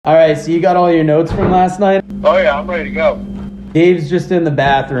All right, so you got all your notes from last night? Oh, yeah, I'm ready to go. Dave's just in the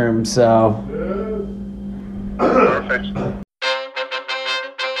bathroom, so... Perfect.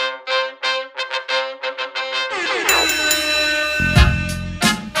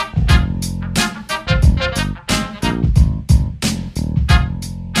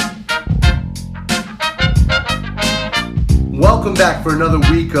 Welcome back for another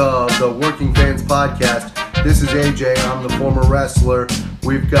week of the Working Fans Podcast. This is AJ, I'm the former wrestler.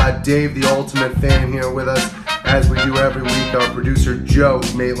 We've got Dave, the ultimate fan, here with us. As we do every week, our producer Joe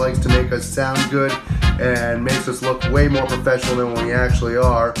likes to make us sound good and makes us look way more professional than we actually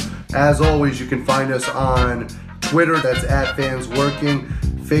are. As always, you can find us on Twitter, that's @FansWorking,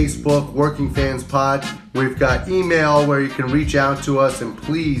 Facebook, Working Fans Pod. We've got email where you can reach out to us and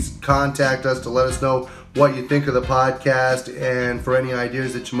please contact us to let us know what you think of the podcast and for any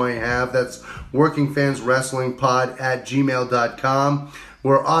ideas that you might have. That's workingfanswrestlingpod@gmail.com.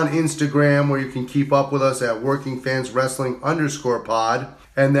 We're on Instagram where you can keep up with us at workingfanswrestling_pod.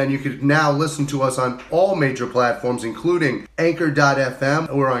 And then you can now listen to us on all major platforms, including Anchor.fm.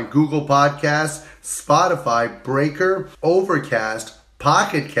 We're on Google Podcasts, Spotify, Breaker, Overcast,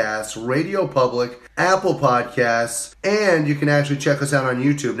 Pocket Casts, Radio Public, Apple Podcasts, and you can actually check us out on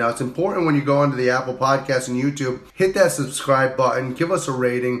YouTube. Now, it's important when you go onto the Apple Podcasts and YouTube, hit that subscribe button, give us a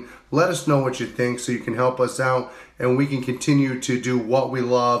rating, let us know what you think so you can help us out and we can continue to do what we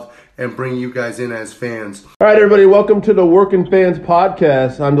love and bring you guys in as fans. All right, everybody, welcome to the Working Fans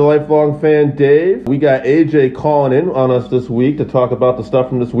Podcast. I'm the lifelong fan, Dave. We got AJ calling in on us this week to talk about the stuff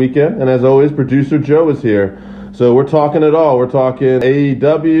from this weekend. And as always, producer Joe is here. So we're talking it all. We're talking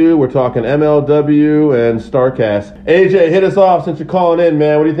AEW, we're talking MLW, and StarCast. AJ, hit us off since you're calling in,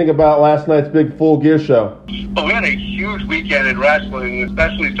 man. What do you think about last night's big Full Gear show? Well, we had a huge weekend in wrestling,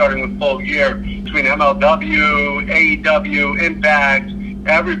 especially starting with Full Gear between MLW, AEW, Impact.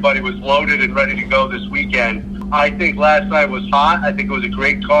 Everybody was loaded and ready to go this weekend. I think last night was hot. I think it was a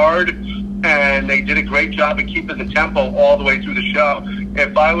great card, and they did a great job of keeping the tempo all the way through the show.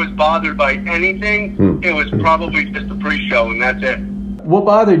 If I was bothered by anything, it was probably just the pre-show, and that's it. What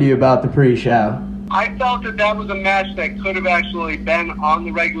bothered you about the pre-show? I felt that was a match that could have actually been on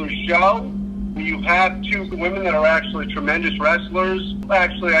the regular show. You have two women that are actually tremendous wrestlers.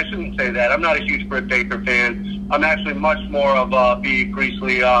 Actually, I shouldn't say that. I'm not a huge Britt Baker fan. I'm actually much more of a Bea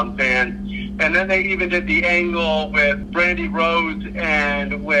Priestley fan. And then they even did the angle with Brandy Rhodes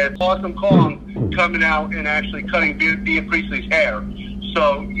and with Awesome Kong coming out and actually cutting Bea Priestley's hair.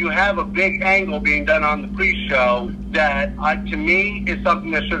 So you have a big angle being done on the pre-show that, to me, is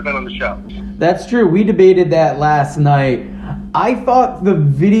something that should have been on the show. That's true. We debated that last night. I thought the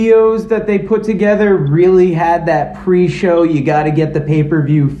videos that they put together really had that pre-show, you got to get the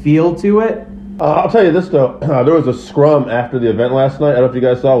pay-per-view feel to it. I'll tell you this, though. There was a scrum after the event last night. I don't know if you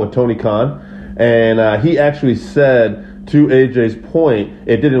guys saw with Tony Khan. And he actually said, to AJ's point,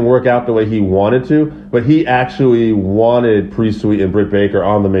 it didn't work out the way he wanted to, but he actually wanted Priestley and Britt Baker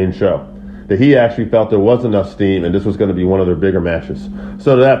on the main show. That he actually felt there was enough steam and this was going to be one of their bigger matches.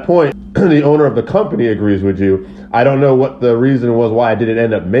 So to that point, the owner of the company agrees with you. I don't know what the reason was why I didn't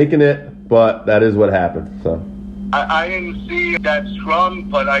end up making it, but that is what happened. So I didn't see that scrum,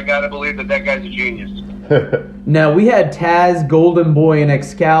 but I got to believe that guy's a genius. Now, we had Taz, Golden Boy, and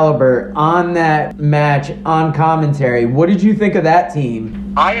Excalibur on that match on commentary. What did you think of that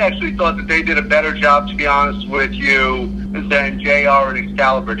team? I actually thought that they did a better job, to be honest with you, than JR and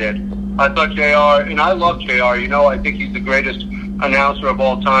Excalibur did. I thought JR, and I love JR, I think he's the greatest announcer of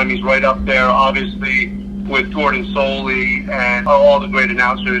all time. He's right up there, obviously, with Gordon Soley and all the great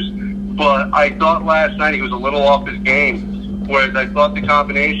announcers. But I thought last night he was a little off his game. Whereas I thought the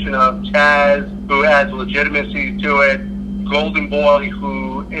combination of Taz, who adds legitimacy to it, Golden Boy,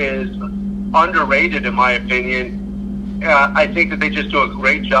 who is underrated in my opinion, I think that they just do a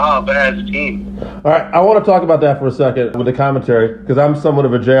great job as a team. All right, I want to talk about that for a second with the commentary, because I'm somewhat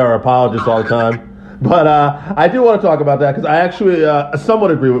of a JR apologist all the time. But I do want to talk about that, because I actually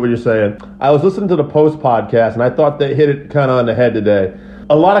somewhat agree with what you're saying. I was listening to the Post podcast, and I thought they hit it kind of on the head today.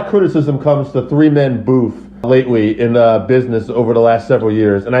 A lot of criticism comes to three-man booth lately in business over the last several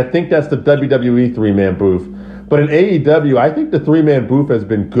years, and I think that's the WWE three-man booth. But in AEW, I think the three-man booth has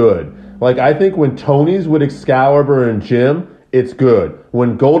been good. Like, I think when Tony's with Excalibur and Jim, it's good.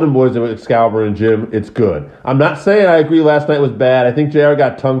 When Golden Boy's with Excalibur and Jim, it's good. I'm not saying I agree last night was bad. I think JR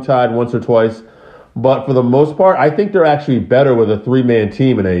got tongue-tied once or twice. But for the most part, I think they're actually better with a three-man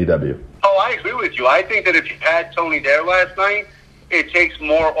team in AEW. Oh, I agree with you. I think that if you had Tony there last night, it takes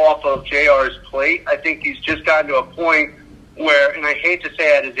more off of JR's plate. I think he's just gotten to a point where, and I hate to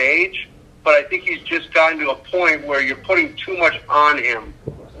say at his age, but I think he's just gotten to a point where you're putting too much on him.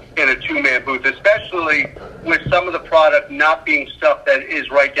 in a two-man booth, especially with some of the product not being stuff that is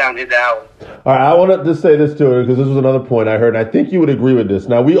right down his alley. All right, I want to just say this too, because this was another point I heard, and I think you would agree with this.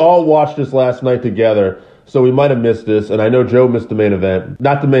 Now, we all watched this last night together, so we might have missed this, and I know Joe missed the main event.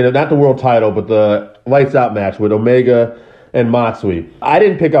 Not the world title, but the lights out match with Omega and Matsui. I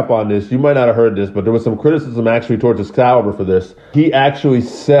didn't pick up on this. You might not have heard this, but there was some criticism actually towards Excalibur for this. He actually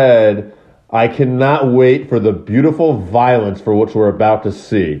said, I cannot wait for the beautiful violence for which we're about to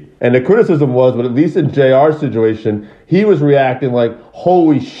see. And the criticism was, but at least in JR's situation, he was reacting like,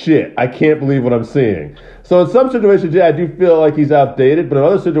 holy shit, I can't believe what I'm seeing. So in some situations, yeah, I do feel like he's outdated, but in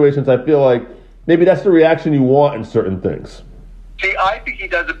other situations, I feel like maybe that's the reaction you want in certain things. See, I think he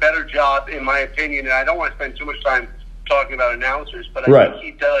does a better job, in my opinion, and I don't want to spend too much time talking about announcers, but I think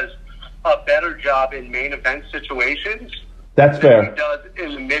he does a better job in main event situations. That's fair. Than he does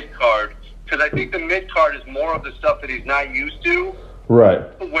in the mid-card. Because I think the mid-card is more of the stuff that he's not used to. Right.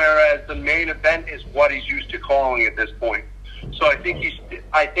 Whereas the main event is what he's used to calling at this point. So I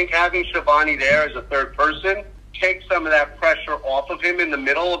think having Shivani there as a third person takes some of that pressure off of him in the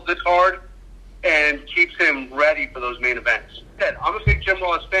middle of the card and keeps him ready for those main events. I'm a big Jim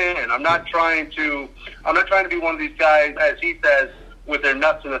Ross fan. I'm not trying to be one of these guys, as he says, with their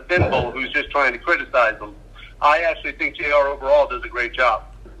nuts in a thimble, who's just trying to criticize them. I actually think JR overall does a great job.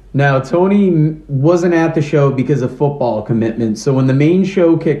 Now, Tony wasn't at the show because of football commitments, so when the main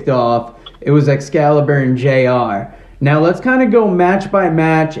show kicked off, it was Excalibur and JR. Now, let's kind of go match by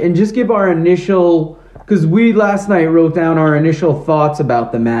match and just give our initial, because we last night wrote down our initial thoughts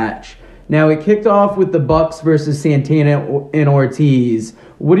about the match. Now, it kicked off with the Bucks versus Santana and Ortiz.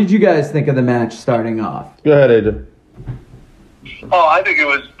 What did you guys think of the match starting off? Go ahead, AJ. Oh, I think it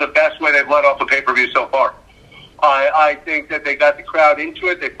was the best way they've let off a pay-per-view so far. I think that they got the crowd into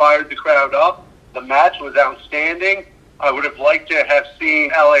it. They fired the crowd up. The match was outstanding. I would have liked to have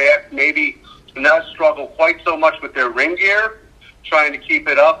seen LAX maybe not struggle quite so much with their ring gear, trying to keep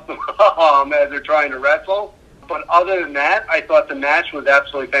it up as they're trying to wrestle. But other than that, I thought the match was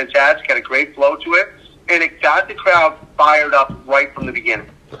absolutely fantastic, had a great flow to it, and it got the crowd fired up right from the beginning.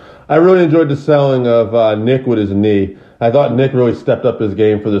 I really enjoyed the selling of Nick with his knee. I thought Nick really stepped up his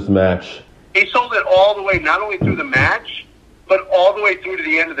game for this match. He sold it all the way, not only through the match, but all the way through to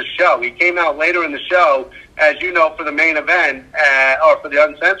the end of the show. He came out later in the show, as you know, for the main event, or for the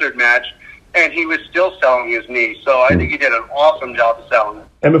uncensored match, and he was still selling his knee. So I think he did an awesome job of selling it.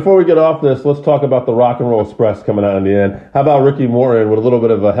 And before we get off this, let's talk about the Rock and Roll Express coming out in the end. How about Ricky Morton with a little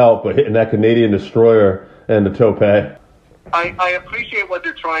bit of a help, but hitting that Canadian Destroyer and the tope? I appreciate what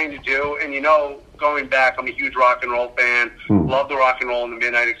they're trying to do, and going back, I'm a huge rock and roll fan. Love the Rock and Roll in the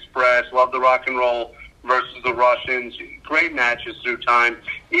Midnight Express. Love the Rock and Roll versus the Russians. Great matches through time.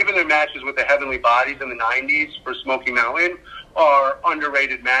 Even their matches with the Heavenly Bodies in the 90s for Smoky Mountain are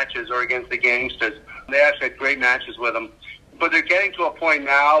underrated matches, or against the Gangsters. They actually had great matches with them. But they're getting to a point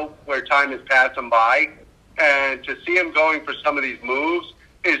now where time has passed them by, and to see them going for some of these moves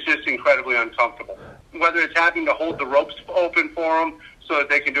is just incredibly uncomfortable. Whether it's having to hold the ropes open for them so that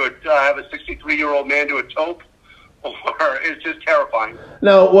they can have a 63-year-old man do a tope, or it's just terrifying.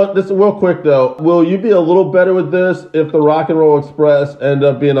 Now, this real quick though, will you be a little better with this if the Rock and Roll Express end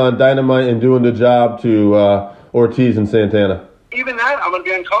up being on Dynamite and doing the job to Ortiz and Santana? Even that, I'm going to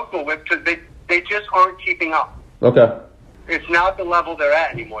be uncomfortable with, because they just aren't keeping up. Okay. It's not the level they're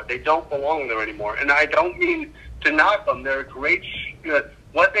at anymore. They don't belong there anymore. And I don't mean to knock them. They're great.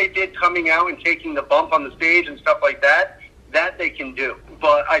 What they did coming out and taking the bump on the stage and stuff like that they can do.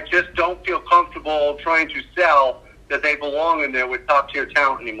 But I just don't feel comfortable trying to sell that they belong in there with top-tier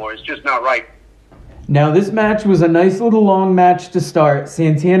talent anymore. It's just not right. Now, this match was a nice little long match to start.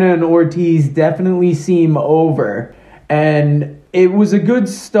 Santana and Ortiz definitely seem over. And it was a good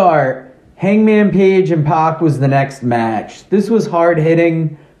start. Hangman Page and Pac was the next match. This was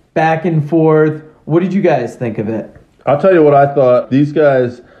hard-hitting, back and forth. What did you guys think of it? I'll tell you what I thought. These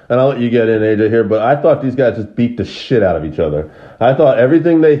guys, and I'll let you get in, AJ, here, but I thought these guys just beat the shit out of each other. I thought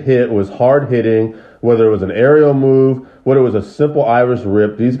everything they hit was hard-hitting, whether it was an aerial move, whether it was a simple Irish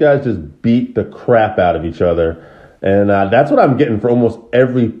rip. These guys just beat the crap out of each other. And that's what I'm getting for almost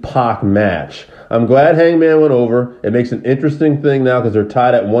every Pac match. I'm glad Hangman went over. It makes an interesting thing now because they're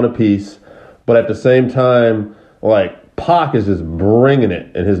tied at one apiece. But at the same time, Pac is just bringing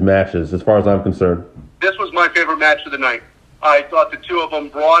it in his matches as far as I'm concerned. This was my favorite match of the night. I thought the two of them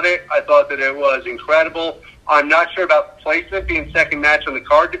brought it. I thought that it was incredible. I'm not sure about placement being second match on the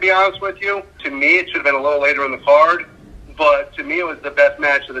card, to be honest with you. To me, it should have been a little later in the card. But to me, it was the best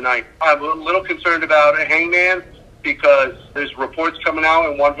match of the night. I'm a little concerned about Hangman because there's reports coming out,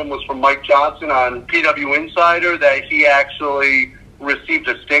 and one of them was from Mike Johnson on PW Insider, that he actually received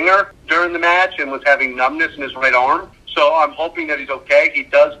a stinger during the match and was having numbness in his right arm. So I'm hoping that he's okay. He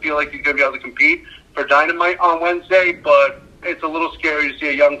does feel like he's going to be able to compete for Dynamite on Wednesday, but it's a little scary to see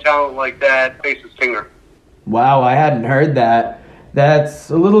a young talent like that face a stinger. Wow, I hadn't heard that. That's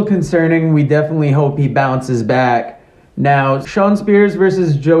a little concerning. We definitely hope he bounces back. Now, Shawn Spears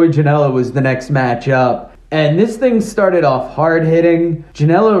versus Joey Janela was the next matchup. And this thing started off hard-hitting.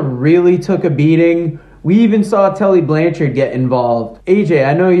 Janela really took a beating. We even saw Tully Blanchard get involved. AJ,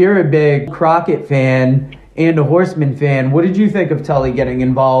 I know you're a big Crockett fan and a Horseman fan. What did you think of Tully getting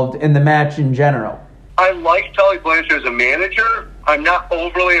involved in the match in general? I like Tully Blanchard as a manager. I'm not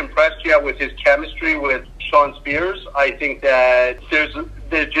overly impressed yet with his chemistry with Shawn Spears. I think that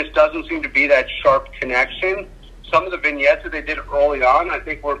there just doesn't seem to be that sharp connection. Some of the vignettes that they did early on, I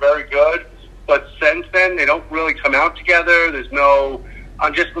think, were very good. But since then, they don't really come out together.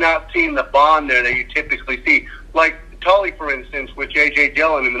 I'm just not seeing the bond there that you typically see. Like Tully, for instance, with J.J.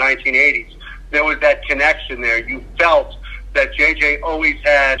 Dillon in the 1980s. There was that connection there. You felt that J.J. always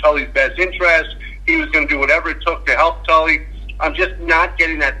had Tully's best interest. He was going to do whatever it took to help Tully. I'm just not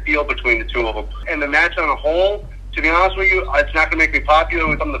getting that feel between the two of them. And the match on a whole, to be honest with you, it's not going to make me popular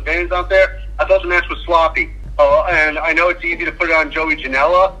with some of the fans out there. I thought the match was sloppy. And I know it's easy to put it on Joey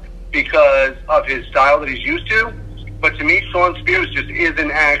Janela because of his style that he's used to. But to me, Shawn Spears just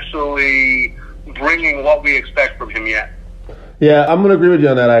isn't actually bringing what we expect from him yet. Yeah, I'm going to agree with you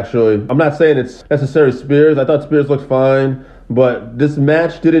on that, actually. I'm not saying it's necessarily Spears. I thought Spears looked fine. But this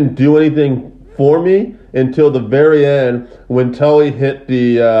match didn't do anything for me until the very end when Tully hit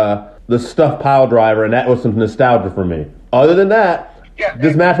the stuffed pile driver, and that was some nostalgia for me. Other than that,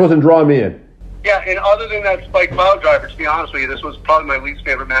 this match wasn't drawing me in. Yeah, and other than that spiked pile driver, to be honest with you, this was probably my least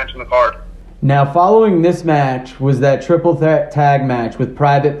favorite match in the card. Now, following this match was that triple tag match with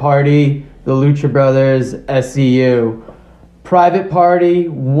Private Party, the Lucha Brothers, SCU. Private Party,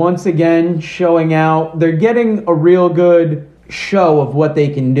 once again, showing out. They're getting a real good show of what they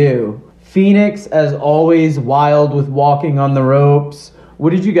can do. Phoenix, as always, wild with walking on the ropes.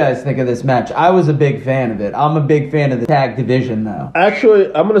 What did you guys think of this match? I was a big fan of it. I'm a big fan of the tag division, though.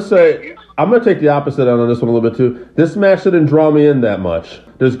 Actually, I'm going to take the opposite on this one a little bit, too. This match didn't draw me in that much.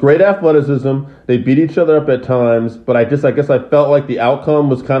 There's great athleticism. They beat each other up at times, but I guess I felt like the outcome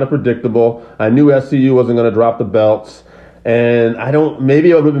was kind of predictable. I knew SCU wasn't going to drop the belts, and maybe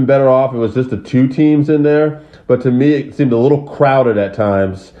it would have been better off if it was just the two teams in there, but to me it seemed a little crowded at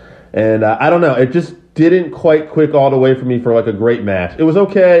times, and I don't know, it just didn't quite click all the way for me for like a great match. It was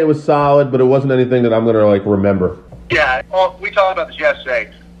okay, it was solid, but it wasn't anything that I'm going to like remember. Yeah, we talked about this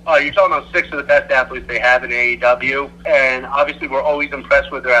yesterday. You're talking about 6 of the best athletes they have in AEW, and obviously we're always impressed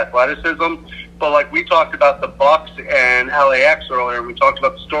with their athleticism. But like we talked about the Bucks and LAX earlier, we talked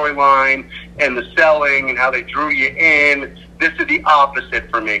about the storyline and the selling and how they drew you in. This is the opposite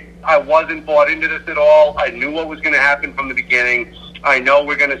for me. I wasn't bought into this at all. I knew what was going to happen from the beginning. I know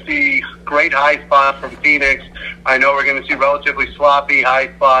we're going to see great high spots from Phoenix. I know we're going to see relatively sloppy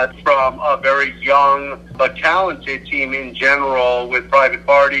high spots from a very young but talented team in general with Private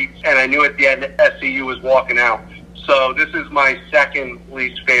Party. And I knew at the end SCU was walking out. So this is my second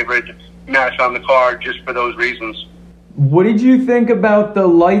least favorite match on the card just for those reasons. What did you think about the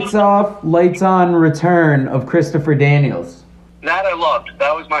lights off, lights on return of Christopher Daniels? That I loved.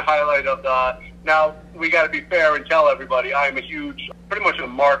 That was my highlight of the... Now, we got to be fair and tell everybody I'm pretty much a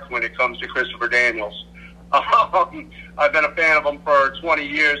mark when it comes to Christopher Daniels. I've been a fan of him for 20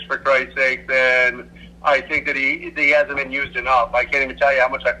 years, for Christ's sake, and I think that he hasn't been used enough. I can't even tell you how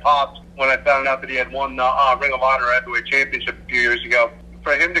much I popped when I found out that he had won the Ring of Honor Heavyweight Championship a few years ago.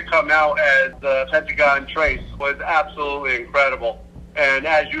 For him to come out as the Pentagon Trace was absolutely incredible. And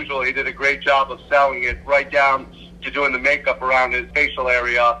as usual, he did a great job of selling it right down to doing the makeup around his facial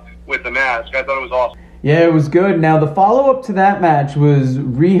area with the mask. I thought it was awesome. Yeah, it was good. Now, the follow-up to that match was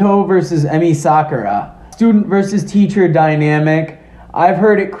Riho versus Emi Sakura. Student versus teacher dynamic. I've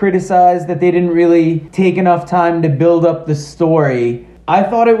heard it criticized that they didn't really take enough time to build up the story. I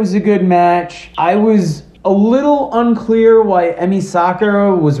thought it was a good match. I was a little unclear why Emi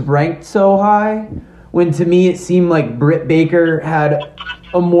Sakura was ranked so high, when to me it seemed like Britt Baker had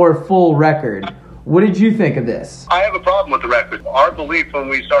a more full record. What did you think of this? I have a problem with the record. Our belief when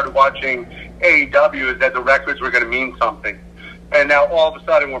we started watching AEW is that the records were going to mean something. And now all of a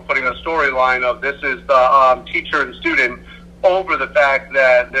sudden we're putting a storyline of this is the teacher and student over the fact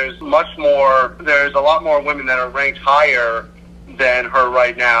that there's a lot more women that are ranked higher than her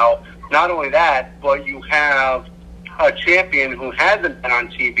right now. Not only that, but you have a champion who hasn't been on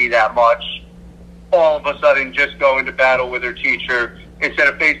TV that much all of a sudden just go into battle with her teacher instead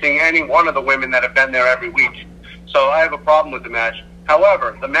of facing any one of the women that have been there every week. So I have a problem with the match.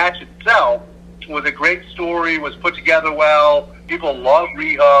 However, the match itself was a great story, was put together well. People loved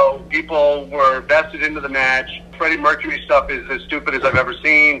Riho. People were vested into the match. Freddie Mercury stuff is as stupid as I've ever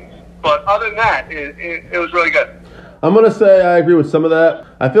seen. But other than that, it was really good. I'm going to say I agree with some of that.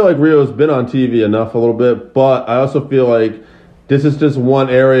 I feel like Rio's been on TV enough a little bit, but I also feel like this is just one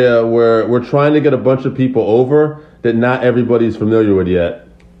area where we're trying to get a bunch of people over that not everybody's familiar with yet.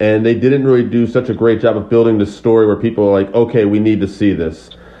 And they didn't really do such a great job of building the story where people are like, okay, we need to see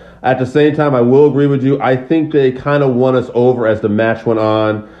this. At the same time, I will agree with you. I think they kind of won us over as the match went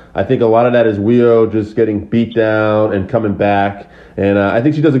on. I think a lot of that is Rio just getting beat down and coming back. And I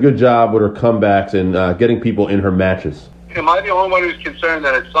think she does a good job with her comebacks and getting people in her matches. Am I the only one who's concerned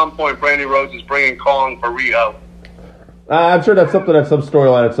that at some point Brandy Rose is bringing Kong for Riho? I'm sure that's something at some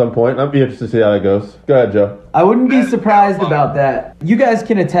storyline at some point. I'd be interested to see how that goes. Go ahead, Joe. I wouldn't be surprised about that. You guys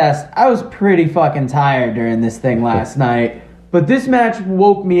can attest, I was pretty fucking tired during this thing last night. But this match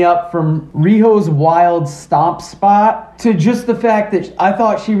woke me up from Riho's wild stomp spot to just the fact that I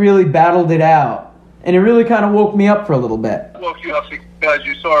thought she really battled it out. And it really kind of woke me up for a little bit. Woke you up because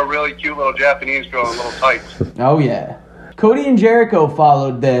you saw a really cute little Japanese girl in little tights. Oh, yeah. Cody and Jericho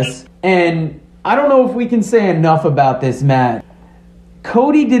followed this, and I don't know if we can say enough about this match.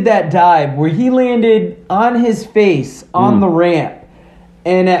 Cody did that dive where he landed on his face on the ramp.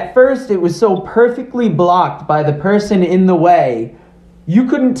 And at first, it was so perfectly blocked by the person in the way, you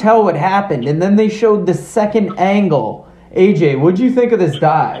couldn't tell what happened. And then they showed the second angle. AJ, what'd you think of this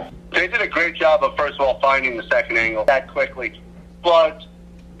dive? They did a great job of, first of all, finding the second angle that quickly. But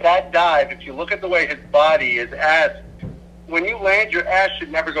that dive, if you look at the way his body is ass, when you land, your ass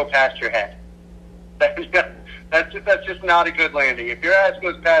should never go past your head. That's just not a good landing. If your ass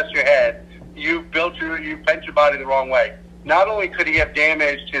goes past your head, you bent your body the wrong way. Not only could he have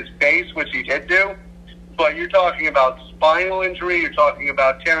damaged his face, which he did do, but you're talking about spinal injury, you're talking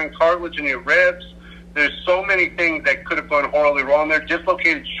about tearing cartilage in your ribs. There's so many things that could have gone horribly wrong there.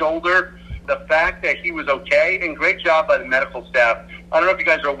 Dislocated shoulder. The fact that he was okay, and great job by the medical staff. I don't know if you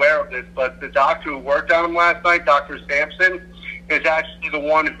guys are aware of this, but the doctor who worked on him last night, Dr. Sampson, is actually the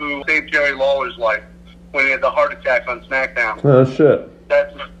one who saved Jerry Lawler's life when he had the heart attack on SmackDown. Oh, shit.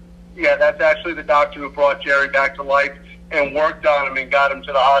 That's actually the doctor who brought Jerry back to life and worked on him and got him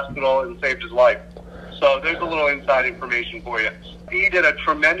to the hospital and saved his life. So there's a little inside information for you. He did a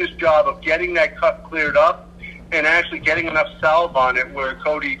tremendous job of getting that cut cleared up and actually getting enough salve on it where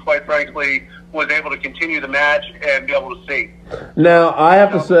Cody, quite frankly, was able to continue the match and be able to see. Now, I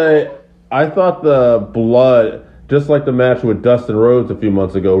have to say, I thought the blood, just like the match with Dustin Rhodes a few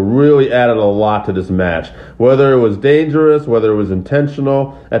months ago, really added a lot to this match. Whether it was dangerous, whether it was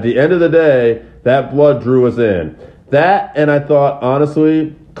intentional, at the end of the day, that blood drew us in. That, and I thought,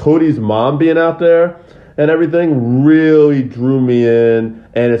 honestly, Cody's mom being out there and everything really drew me in.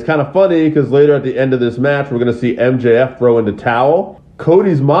 And it's kind of funny because later at the end of this match, we're going to see MJF throw in the towel.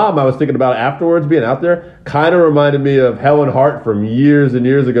 Cody's mom, I was thinking about afterwards being out there, kind of reminded me of Helen Hart from years and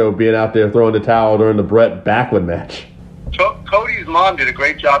years ago being out there throwing the towel during the Brett Backlund match. Cody's mom did a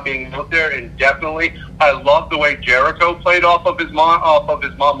great job being out there, and definitely, I love the way Jericho played off of his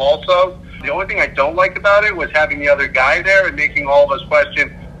mom also. The only thing I don't like about it was having the other guy there and making all of us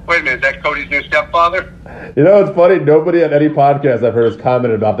question, wait a minute, is that Cody's new stepfather? You know, it's funny. Nobody on any podcast I've heard has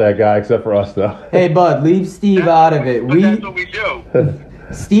commented about that guy except for us, though. Hey, bud, leave Steve out of it. That's what we do.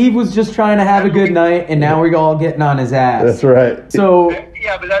 Steve was just trying to have a good night, and now we're all getting on his ass. That's right. So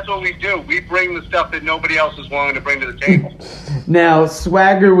yeah, but that's what we do. We bring the stuff that nobody else is willing to bring to the table. Now,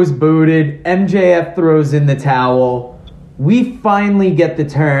 Swagger was booted. MJF throws in the towel. We finally get the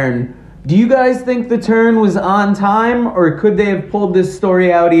turn. Do you guys think the turn was on time, or could they have pulled this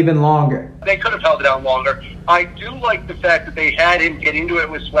story out even longer? They could have held it out longer. I do like the fact that they had him get into it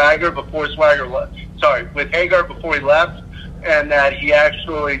with Swagger before Swagger left. Sorry, with Hager before he left, and that he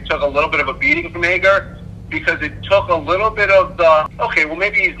actually took a little bit of a beating from Hager because it took a little bit of the, okay, well,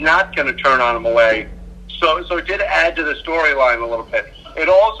 maybe he's not going to turn on him away. So it did add to the storyline a little bit. It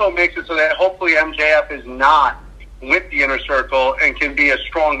also makes it so that hopefully MJF is not with the Inner Circle and can be a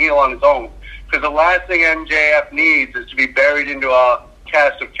strong heel on his own. Because the last thing MJF needs is to be buried into a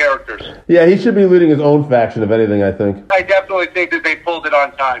cast of characters. Yeah, he should be leading his own faction, if anything, I think. I definitely think that they pulled it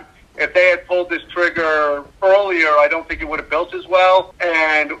on time. If they had pulled this trigger earlier, I don't think it would have built as well.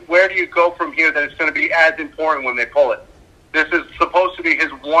 And where do you go from here that it's going to be as important when they pull it? This is supposed to be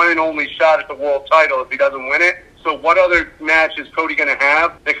his one and only shot at the world title if he doesn't win it. So what other match is Cody going to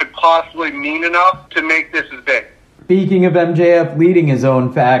have that could possibly mean enough to make this as big? Speaking of MJF leading his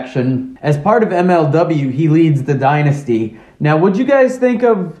own faction, as part of MLW, he leads the Dynasty. Now, what'd you guys think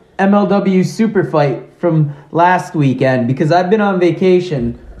of MLW's Super Fight from last weekend because I've been on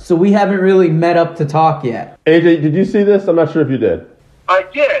vacation, so we haven't really met up to talk yet. AJ, did you see this? I'm not sure if you did. I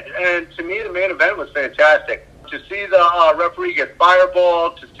did, and to me, the main event was fantastic. To see the referee get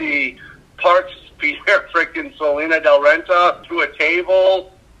fireballed, to see Parks beat freaking Solina Del Renta through a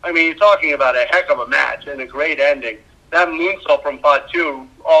table. I mean, you're talking about a heck of a match and a great ending. That moonsault from Fatu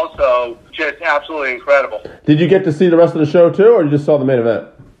also just absolutely incredible. Did you get to see the rest of the show too, or you just saw the main event?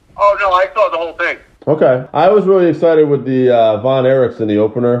 Oh, no, I saw the whole thing. Okay. I was really excited with the Von Erichs in the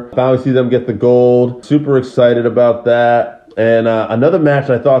opener. Finally see them get the gold. Super excited about that. And another match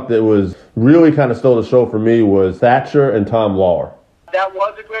I thought that was really kind of stole the show for me was Thatcher and Tom Lawler. That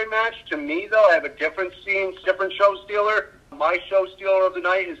was a great match. To me, though, I have a different show stealer. My show stealer of the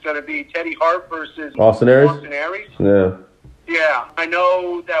night is going to be Teddy Hart versus Austin Aries. Yeah. Yeah, I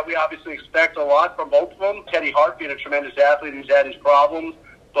know that we obviously expect a lot from both of them. Teddy Hart being a tremendous athlete who's had his problems,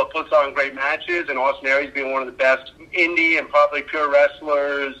 but puts on great matches, and Austin Aries being one of the best indie and probably pure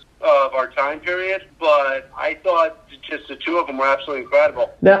wrestlers of our time period. But I thought just the two of them were absolutely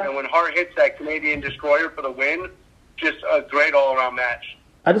incredible. Now, and when Hart hits that Canadian Destroyer for the win, just a great all-around match.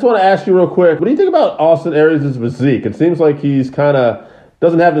 I just want to ask you real quick, what do you think about Austin Aries' physique? It seems like he's kind of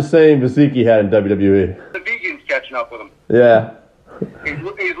doesn't have the same physique he had in WWE. The vegan's catching up with him. Yeah. He's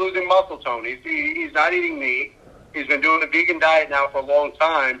losing muscle tone. He's not eating meat. He's been doing a vegan diet now for a long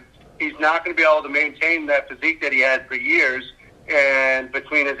time. He's not going to be able to maintain that physique that he had for years. And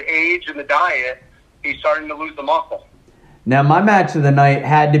between his age and the diet, he's starting to lose the muscle. Now, my match of the night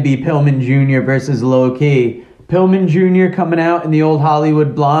had to be Pillman Jr. versus Low Ki. Pillman Jr. coming out in the old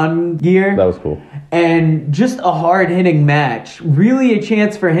Hollywood blonde gear. That was cool. And just a hard-hitting match. Really a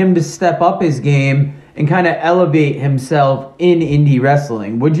chance for him to step up his game and kind of elevate himself in indie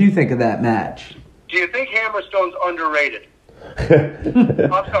wrestling. What do you think of that match? Do you think Hammerstone's underrated?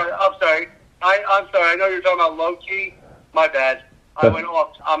 I'm sorry. I'm sorry. I know you're talking about Low Ki. My bad. I went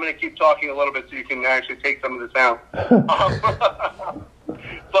off. I'm going to keep talking a little bit so you can actually take some of this out.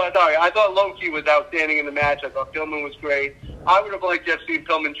 But sorry, I thought Low Ki was outstanding in the match. I thought Pillman was great. I would have liked to have seen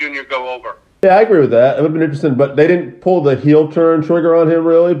Pillman Jr. go over. Yeah, I agree with that. It would have been interesting, but they didn't pull the heel turn trigger on him,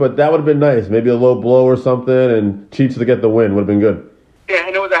 really, but that would have been nice. Maybe a low blow or something, and Cheats to get the win would have been good. Yeah,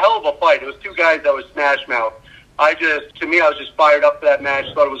 and it was a hell of a fight. It was two guys that was smash mouth. I was just fired up for that match.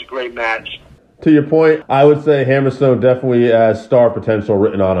 Thought it was a great match. To your point, I would say Hammerstone definitely has star potential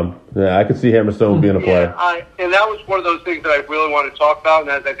written on him. Yeah, I could see Hammerstone being a player. Yeah, and that was one of those things that I really wanted to talk about,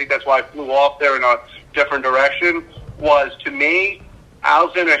 and I think that's why I flew off there in a different direction, was, to me,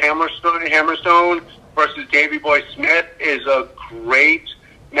 Alexander Hammerstone versus Davey Boy Smith is a great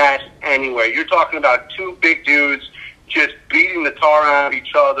match anyway. You're talking about two big dudes just beating the tar out of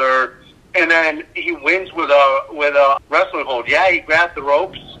each other, and then he wins with a wrestling hold. Yeah, he grabbed the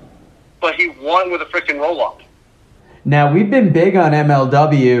ropes, but he won with a freaking roll-up. Now, we've been big on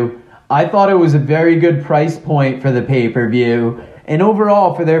MLW. I thought it was a very good price point for the pay-per-view. And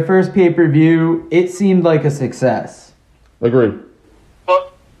overall, for their first pay-per-view, it seemed like a success. Agree.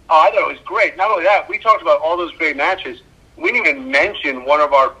 But I thought it was great. Not only that, we talked about all those great matches. We didn't even mention one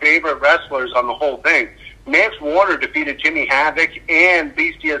of our favorite wrestlers on the whole thing. Max Warner defeated Jimmy Havoc and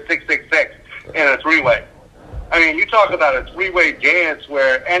Beastia 666 in a three-way. I mean, you talk about a three-way dance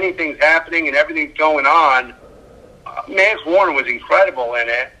where anything's happening and everything's going on. Max Warner was incredible in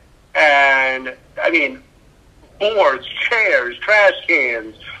it. And, I mean, boards, chairs, trash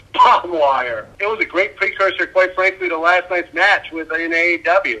cans, barbed wire. It was a great precursor, quite frankly, to last night's match with in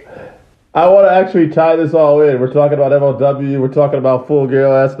AEW. I want to actually tie this all in. We're talking about MLW. We're talking about Full Gear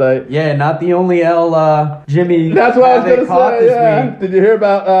last night. Yeah, not the only L Jimmy That's what Havoc I was caught going to say, yeah. week. Did you hear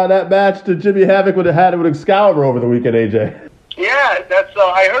about that match that Jimmy Havoc would have had with Excalibur over the weekend, AJ? Yeah, that's.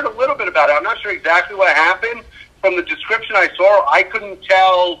 I heard a little bit about it. I'm not sure exactly what happened. From the description I saw, I couldn't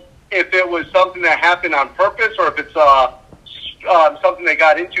tell if it was something that happened on purpose or if it's something they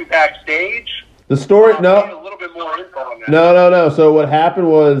got into backstage. The story, no. Need a little bit more info on that. No. So what happened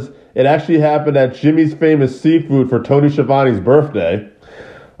was it actually happened at Jimmy's Famous Seafood for Tony Schiavone's birthday.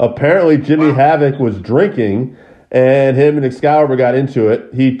 Apparently, Jimmy Havoc was drinking, and him and Excalibur got into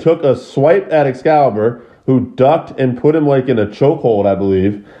it. He took a swipe at Excalibur, who ducked and put him like in a chokehold, I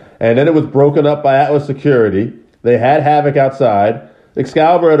believe. And then it was broken up by Atlas Security. They had Havoc outside.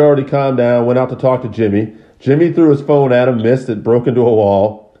 Excalibur had already calmed down, went out to talk to Jimmy. Jimmy threw his phone at him, missed it, broke into a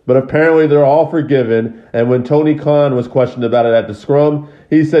wall. But apparently they're all forgiven. And when Tony Khan was questioned about it at the scrum,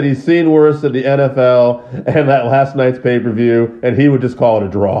 he said he's seen worse at the NFL and that last night's pay-per-view, and he would just call it a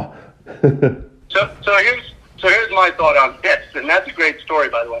draw. So here's my thought on this, and that's a great story,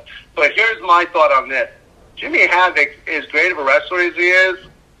 by the way. But here's my thought on this. Jimmy Havoc, as great of a wrestler as he is,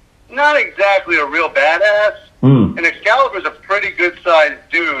 not exactly a real badass. And Excalibur's a pretty good-sized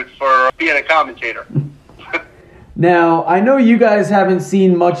dude for being a commentator. Now, I know you guys haven't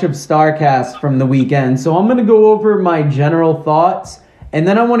seen much of StarCast from the weekend, so I'm going to go over my general thoughts, and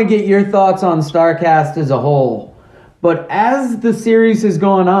then I want to get your thoughts on StarCast as a whole. But as the series has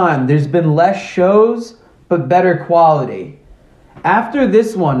gone on, there's been less shows, but better quality. After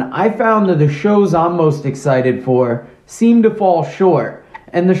this one, I found that the shows I'm most excited for seem to fall short.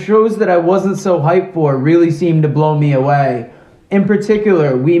 And the shows that I wasn't so hyped for really seemed to blow me away. In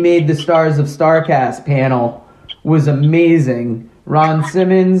particular, We Made the Stars of StarCast panel was amazing. Ron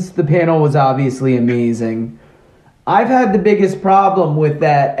Simmons, the panel was obviously amazing. I've had the biggest problem with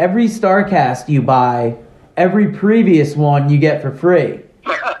that every StarCast you buy, every previous one you get for free.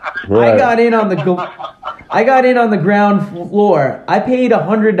 Right. I got in on the ground floor. I paid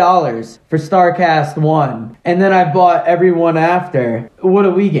 $100 for StarCast 1, and then I bought everyone after. What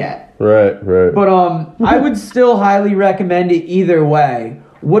do we get? Right. But I would still highly recommend it either way.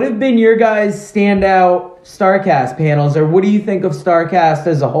 What have been your guys' standout StarCast panels, or what do you think of StarCast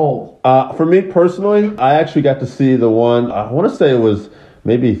as a whole? For me personally, I actually got to see the one, I want to say it was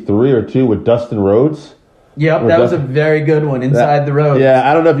maybe 3 or 2 with Dustin Rhodes. Yep, that was a very good one, Inside the Road. Yeah,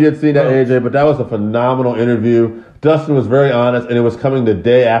 I don't know if you had seen that, AJ, but that was a phenomenal interview. Dustin was very honest, and it was coming the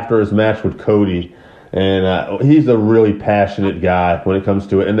day after his match with Cody. And he's a really passionate guy when it comes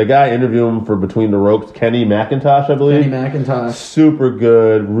to it. And the guy interviewing him for Between the Ropes, Kenny McIntosh, I believe. Kenny McIntosh. Super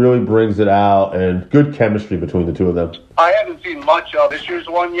good, really brings it out, and good chemistry between the two of them. I haven't seen much of this year's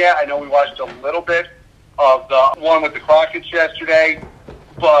one yet. I know we watched a little bit of the one with the Crockett's yesterday.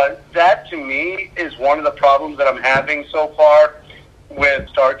 But that, to me, is one of the problems that I'm having so far with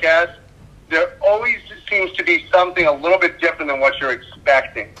StarCast. There always seems to be something a little bit different than what you're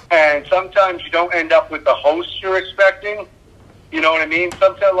expecting. And sometimes you don't end up with the host you're expecting. You know what I mean?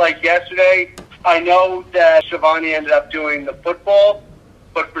 Sometimes, like yesterday, I know that Shivani ended up doing the football,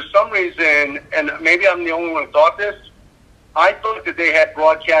 but for some reason, and maybe I'm the only one who thought this, I thought that they had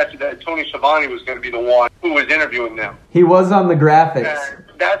broadcasted that Tony Schiavone was going to be the one who was interviewing them. He was on the graphics. And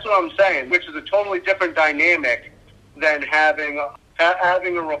that's what I'm saying, which is a totally different dynamic than having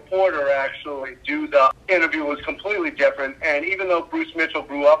a reporter actually do the interview. Was completely different. And even though Bruce Mitchell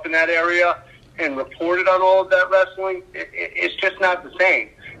grew up in that area and reported on all of that wrestling, it's just not the same.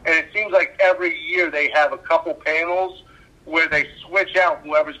 And it seems like every year they have a couple panels where they switch out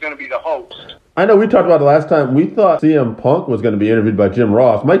whoever's going to be the host. I know we talked about it last time. We thought CM Punk was going to be interviewed by Jim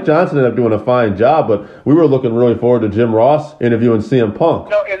Ross. Mike Johnson ended up doing a fine job, but we were looking really forward to Jim Ross interviewing CM Punk.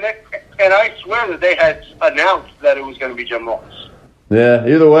 No, and I swear that they had announced that it was going to be Jim Ross. Yeah,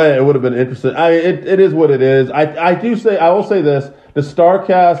 either way, it would have been interesting. I mean, it is what it is. I will say this, the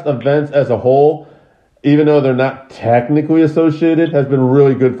StarCast events as a whole, even though they're not technically associated, has been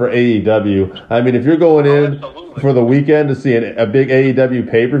really good for AEW. I mean, if you're going in for the weekend to see a big AEW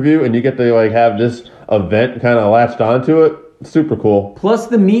pay-per-view and you get to have this event kind of latched onto it, super cool. Plus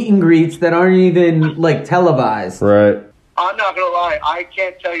the meet and greets that aren't even televised. Right. I'm not going to lie, I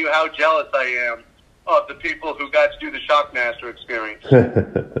can't tell you how jealous I am of the people who got to do the Shockmaster experience.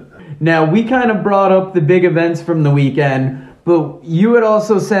 Now, we kind of brought up the big events from the weekend, but you had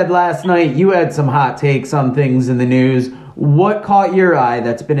also said last night you had some hot takes on things in the news. What caught your eye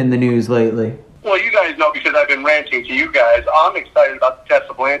that's been in the news lately? Well, you guys know because I've been ranting to you guys. I'm excited about the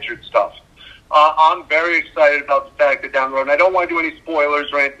Tessa Blanchard stuff. I'm very excited about the fact that down the road, and I don't want to do any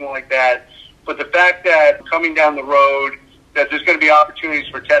spoilers or anything like that, but the fact that coming down the road, that there's going to be opportunities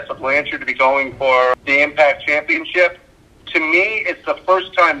for Tessa Blanchard to be going for the Impact Championship. To me, it's the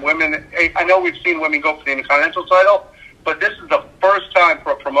first time women, I know we've seen women go for the Intercontinental title, but this is the first time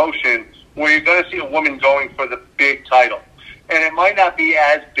for a promotion where you're going to see a woman going for the big title. And it might not be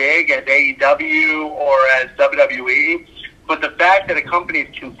as big as AEW or as WWE, but the fact that a company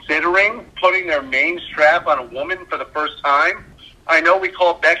is considering putting their main strap on a woman for the first time, I know we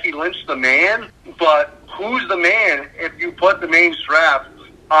call Becky Lynch the man, but who's the man if you put the main strap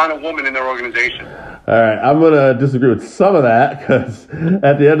on a woman in their organization? All right, I'm going to disagree with some of that because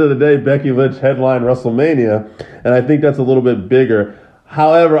at the end of the day, Becky Lynch headlined WrestleMania, and I think that's a little bit bigger.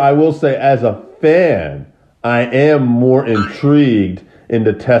 However, I will say as a fan, I am more intrigued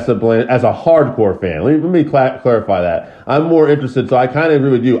into Tessa Blanchard as a hardcore fan. Let me clarify that. I'm more interested, so I kind of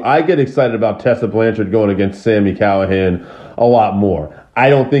agree with you. I get excited about Tessa Blanchard going against Sami Callihan a lot more. I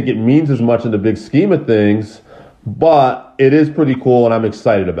don't think it means as much in the big scheme of things, but it is pretty cool, and I'm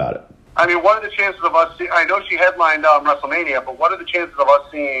excited about it. I mean, what are the chances of us I know she headlined WrestleMania, but what are the chances of us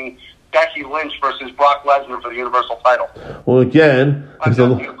seeing Becky Lynch versus Brock Lesnar for the Universal title? Well, again,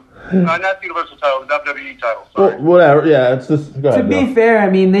 Not the Universal title, the WWE title. Sorry. Well, whatever. Yeah, it's just. Go ahead, To be Bill. fair, I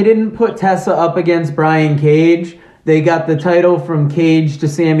mean, they didn't put Tessa up against Brian Cage. They got the title from Cage to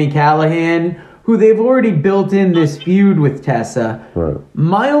Sami Callihan, who they've already built in this feud with Tessa. Right.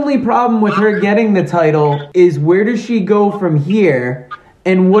 My only problem with her getting the title is where does she go from here,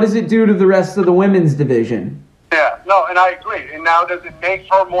 and what does it do to the rest of the women's division? Yeah, no, and I agree. And now does it make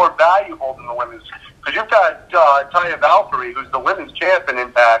her more valuable than the women's? Because you've got Taya Valkyrie, who's the women's champ in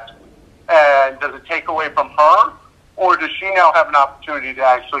Impact, and does it take away from her? Or does she now have an opportunity to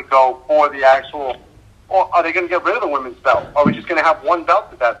actually go for the actual, or are they going to get rid of the women's belt? Are we just going to have one belt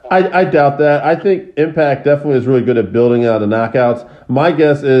at that point? I doubt that. I think Impact definitely is really good at building out the knockouts. My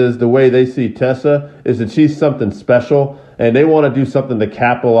guess is the way they see Tessa is that she's something special, and they want to do something to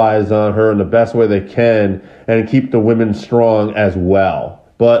capitalize on her in the best way they can and keep the women strong as well.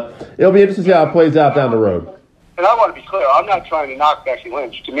 But it'll be interesting to see how it plays out down the road. And I want to be clear, I'm not trying to knock Becky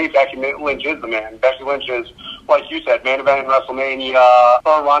Lynch. To me, Becky Lynch is the man. Becky Lynch is, like you said, main event in WrestleMania.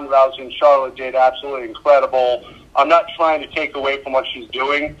 Her, Ronda Rousey, and Charlotte did absolutely incredible. I'm not trying to take away from what she's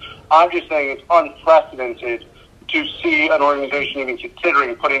doing. I'm just saying it's unprecedented to see an organization even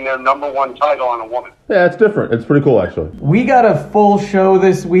considering putting their number one title on a woman. Yeah, it's different. It's pretty cool, actually. We got a full show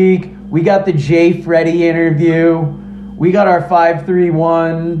this week. We got the Jay Freddy interview. We got our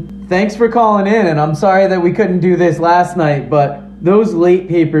 531. Thanks for calling in, and I'm sorry that we couldn't do this last night, but those late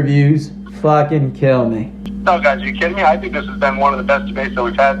pay-per-views fucking kill me. No, guys, are you kidding me? I think this has been one of the best debates that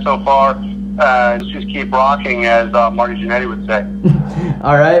we've had so far. Let's just keep rocking, as Marty Jannetty would say.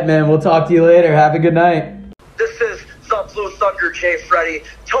 All right, man. We'll talk to you later. Have a good night. This is the Blue Thunder, Jay Freddy,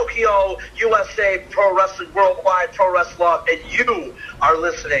 Tokyo, USA, Pro Wrestling Worldwide, Pro Wrestling, and you are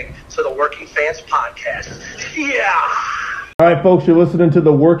listening to the Working Fans Podcast. Yeah! All right, folks, you're listening to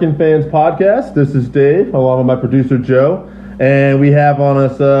the Working Fans Podcast. This is Dave, along with my producer, Joe. And we have on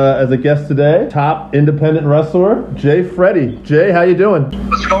us as a guest today, top independent wrestler, Jay Freddy. Jay, how you doing?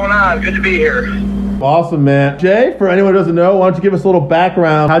 What's going on? Good to be here. Awesome, man. Jay, for anyone who doesn't know, why don't you give us a little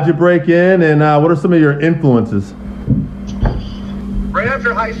background? How'd you break in, and what are some of your influences? Right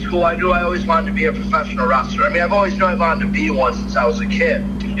after high school, I knew I always wanted to be a professional wrestler. I mean, I've always known I wanted to be one since I was a kid.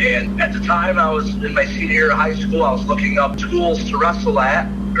 And at the time, I was in my senior year of high school. I was looking up schools to wrestle at,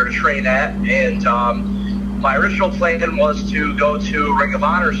 or to train at. And my original plan was to go to Ring of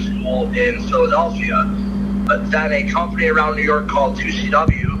Honor school in Philadelphia. But then a company around New York called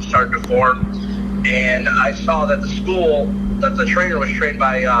 2CW started to form. And I saw that the school, that the trainer was trained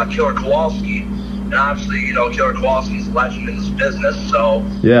by Killer Kowalski. And obviously, you know, Killer Kowalski's a legend in this business. So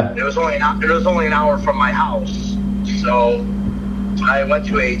Yeah. it was only an hour from my house. So I went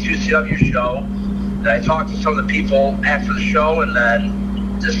to a 2CW show, and I talked to some of the people after the show, and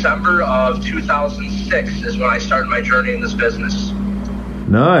then December of 2006 is when I started my journey in this business.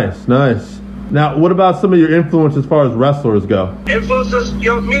 Nice, nice. Now, what about some of your influence as far as wrestlers go? Influences, you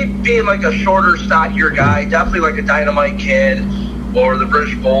know, me being like a shorter, stockier guy, definitely like a Dynamite Kid, or the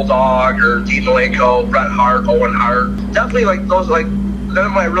British Bulldog, or Dean Malenko, Bret Hart, Owen Hart. Definitely like those, like,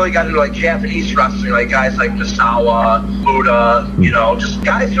 then when I really got into like Japanese wrestling, like guys like Misawa, Buddha, you know, just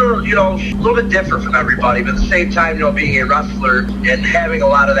guys who are, you know, a little bit different from everybody, but at the same time, you know, being a wrestler and having a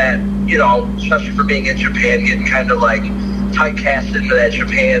lot of that, you know, especially for being in Japan, getting kind of like typecast into that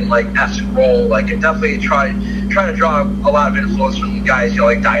Japan like esque role. Like, I definitely trying to draw a lot of influence from guys, you know,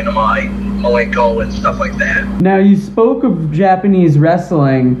 like Dynamite, Malenko, and stuff like that. Now, you spoke of Japanese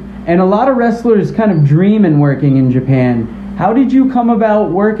wrestling, and a lot of wrestlers kind of dream in working in Japan. How did you come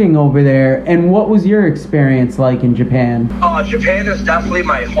about working over there, and what was your experience like in Japan? Japan is definitely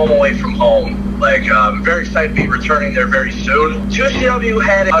my home away from home. Like, I'm very excited to be returning there very soon. 2CW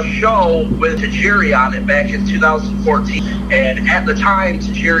had a show with Tajiri on it back in 2014, and at the time,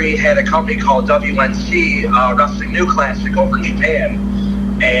 Tajiri had a company called WNC, Wrestling New Classic, over in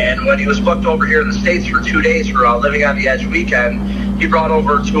Japan. And when he was booked over here in the States for 2 days for Living on the Edge weekend, he brought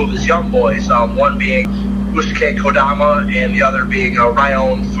over two of his young boys, one being Usuke Kodama, and the other being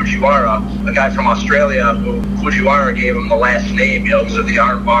Ryan Fujiwara, a guy from Australia who Fujiwara gave him the last name, you know, because of the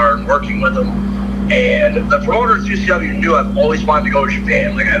armbar and working with him. And the promoter at 2CW knew I've always wanted to go to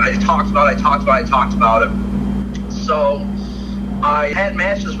Japan. Like, I talked about it. So I had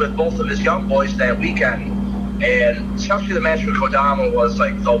matches with both of his young boys that weekend, and especially the match with Kodama was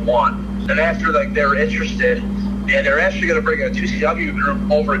like the one. And after like they were interested, and they're actually going to bring a 2CW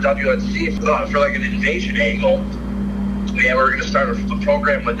group over at WNC for like an invasion angle. And we're going to start a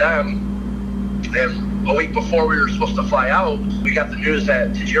program with them. And a week before we were supposed to fly out, we got the news that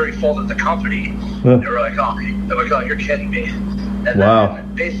Tajiri folded the company. Huh. They were like, oh, you're kidding me. And Wow.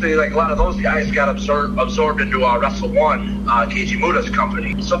 then basically, like, a lot of those guys got absorbed into Wrestle One, Keiji Muta's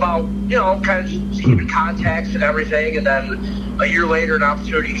company. So about, kind of just keeping contacts and everything. And then a year later, an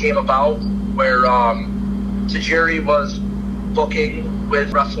opportunity came about where Tajiri was booking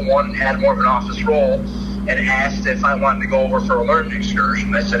with Wrestle One and had more of an office role, and asked if I wanted to go over for a learning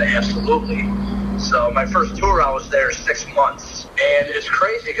excursion. I said absolutely. So my first tour, I was there 6 months. And it's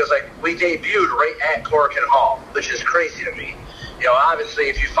crazy because, like, we debuted right at Korakuen Hall, which is crazy to me. Obviously,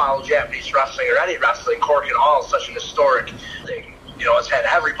 if you follow Japanese wrestling or any wrestling, Korakuen Hall is such an historic thing. It's had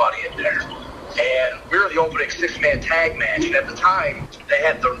everybody in there. And we were the opening 6-man tag match. And at the time, they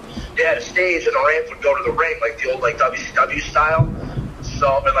had a stage, and the ramp would go to the ring, like the old WCW style.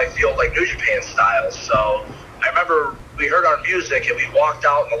 So, and like the old New Japan style. So I remember we heard our music, and we walked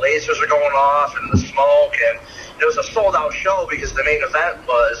out, and the lasers were going off, and the smoke, and it was a sold-out show because the main event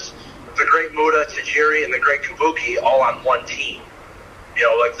was the Great Muta, Tajiri, and the Great Kabuki all on one team.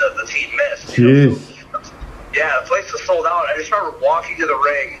 Like the Team Mist. Jeez. Yeah, the place was sold out. I just remember walking to the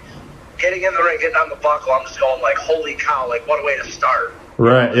ring, getting in the ring, getting on the buckle. I'm just going like, holy cow, like what a way to start.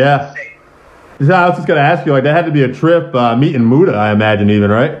 Right, yeah. I was just going to ask you, like, that had to be a trip, meeting Muta, I imagine,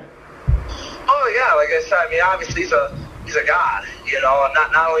 even, right? Oh, yeah, like I said, I mean, obviously he's a god, and not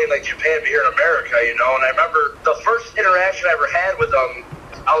only in, like, Japan, but here in America, and I remember the first interaction I ever had with him,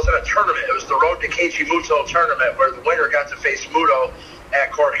 I was in a tournament. It was the Road to Keiji Muto tournament where the winner got to face Muto at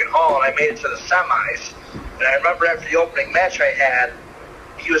Korakuen Hall, and I made it to the semis. And I remember after the opening match I had,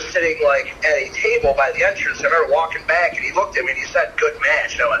 he was sitting, like, at a table by the entrance. I remember walking back, and he looked at me, and he said, good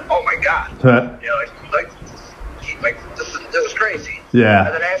match. And I went, oh, my God. This is crazy. Yeah.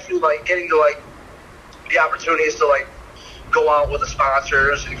 And then after, like, getting to, like, the opportunities to, like, go out with the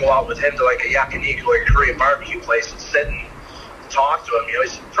sponsors and go out with him to, like, a yakiniku, like a Korean barbecue place, and sit and talk to him.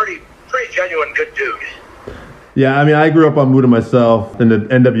 He's a pretty genuine good dude. Yeah, I mean, I grew up on Muta myself in the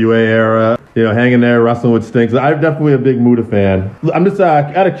NWA era, hanging there, wrestling with Stinks. I'm definitely a big Muta fan. I'm just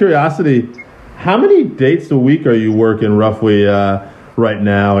out of curiosity, how many dates a week are you working roughly right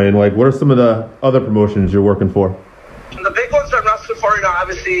now? And, like, what are some of the other promotions you're working for? The big ones I'm wrestling for,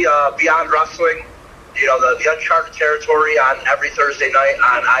 obviously Beyond Wrestling, the Uncharted Territory on every Thursday night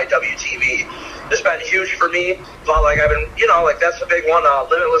on IWTV. It's been huge for me. But, like, I've been, that's a big one.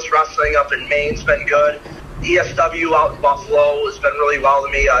 Limitless Wrestling up in Maine's been good. ESW out in Buffalo has been really well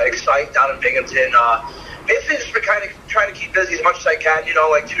to me. Excite down in Binghamton. Basically, just been kind of trying to keep busy as much as I can.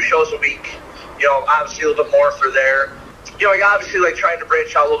 Like 2 shows a week. Obviously a little bit more for there. Obviously like trying to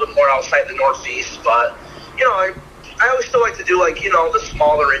branch out a little bit more outside the Northeast. But I always still like to do like the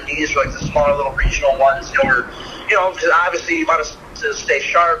smaller indies, or like the smaller little regional ones. Because obviously you want to stay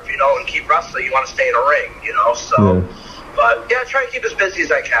sharp. And keep wrestling. You want to stay in a ring. So. Yeah. But, yeah, try to keep as busy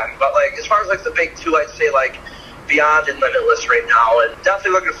as I can. But, like, as far as, like, the big 2, I'd say, like, Beyond and Limitless right now. And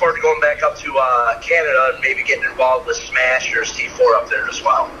definitely looking forward to going back up to Canada and maybe getting involved with Smash or C4 up there as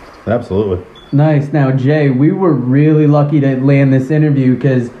well. Absolutely. Nice. Now, Jay, we were really lucky to land this interview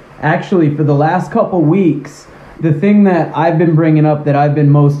because, actually, for the last couple weeks, the thing that I've been bringing up that I've been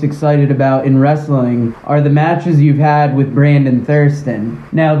most excited about in wrestling are the matches you've had with Brandon Thurston.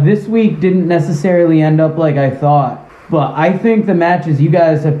 Now, this week didn't necessarily end up like I thought. But I think the matches you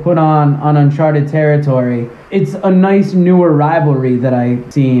guys have put on Uncharted Territory, it's a nice newer rivalry that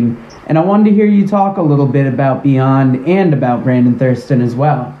I've seen. And I wanted to hear you talk a little bit about Beyond and about Brandon Thurston as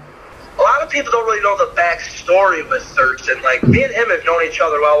well. A lot of people don't really know the backstory with Thurston. Like, me and him have known each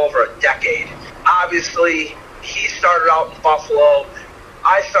other well over a decade. Obviously, he started out in Buffalo.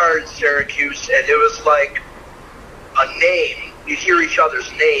 I started in Syracuse, and it was like a name. You hear each other's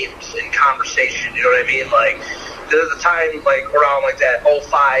names in conversation, you know what I mean? Like, there's a time, like, around, like, that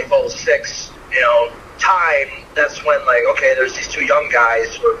 05, 06, time, that's when, like, okay, there's these 2 young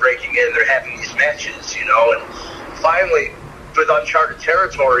guys who are breaking in, they're having these matches, and finally, with Uncharted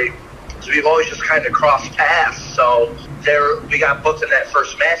Territory, so we've always just kind of crossed paths, so we got booked in that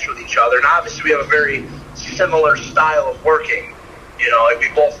first match with each other, and obviously we have a very similar style of working, like, we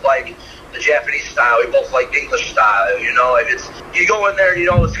both like the Japanese style, we both like English style, like you go in there and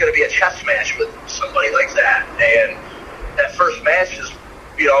it's going to be a chess match with somebody like that, and that first match is,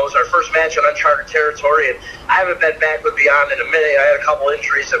 it was our first match on Uncharted Territory, and I haven't been back with Beyond in a minute. I had a couple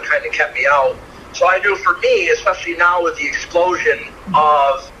injuries that kind of kept me out, so I knew for me, especially now with the explosion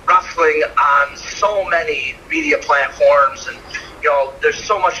of wrestling on so many media platforms, and there's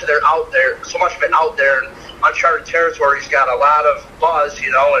so much of it out there, and Uncharted Territory's got a lot of buzz,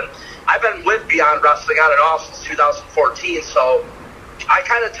 and I've been with Beyond Wrestling on and off since 2014, so I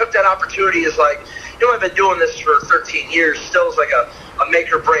kind of took that opportunity as like, I've been doing this for 13 years, still as like a a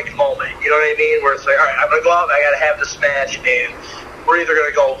make or break moment. You know what I mean? Where it's like, all right, I'm going to go out and I got to have this match, and we're either going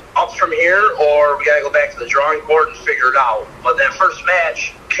to go up from here or we got to go back to the drawing board and figure it out. But that first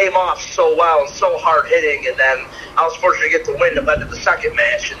match came off so well and so hard hitting, and then I was fortunate to get the win that led to the second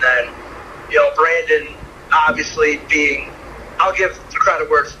match. And then, Brandon, obviously being, I'll give the credit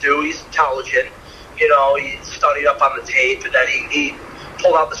where it's due. He's intelligent. He studied up on the tape, and then he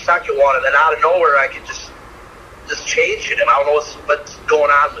pulled out the second one, and then out of nowhere I could just change him. I don't know what's going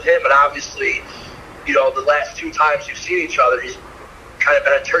on with him, but obviously, the last 2 times you've seen each other, he's kind of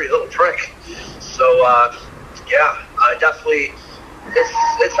been a dirty little prick. So, I definitely,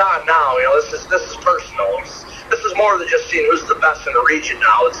 it's on now. This is personal. This is more than just seeing who's the best in the region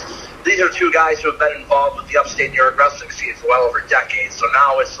now. These are 2 guys who have been involved with the upstate New York wrestling scene for well over a decade. So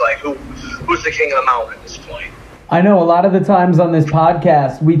now it's like, who's the king of the mountain at this point? I know a lot of the times on this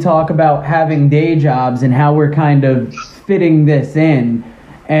podcast, we talk about having day jobs and how we're kind of fitting this in.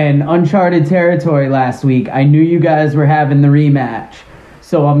 And uncharted territory last week, I knew you guys were having the rematch.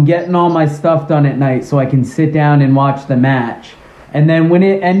 So I'm getting all my stuff done at night so I can sit down and watch the match. And then when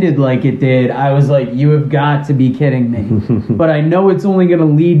it ended like it did, I was like, you have got to be kidding me. But I know it's only going to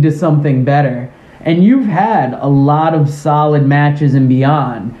lead to something better. And you've had a lot of solid matches and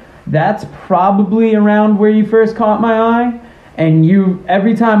beyond. That's probably around where you first caught my eye. And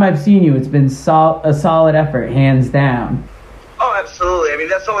every time I've seen you, it's been a solid effort, hands down. Oh, absolutely. I mean,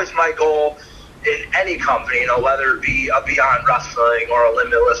 that's always my goal in any company, whether it be a Beyond Wrestling or a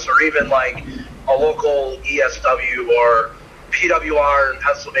Limitless or even like a local ESW or PWR in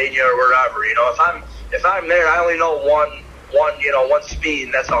Pennsylvania or wherever. If I'm there, I only know one speed,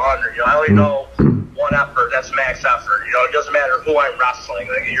 and that's 100. I only know one effort, that's max effort. It doesn't matter who I'm wrestling.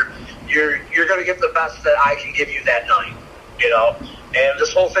 Like you're going to get the best that I can give you that night. And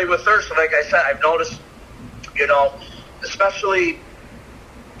this whole thing with Thurston, like I said, I've noticed, especially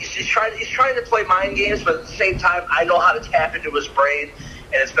he's trying to play mind games, but at the same time, I know how to tap into his brain,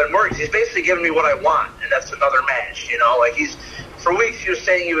 and it's been working. He's basically giving me what I want, and that's another match. Like for weeks he was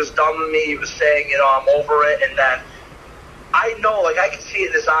saying he was done with me. He was saying, I'm over it, and then I know, I can see it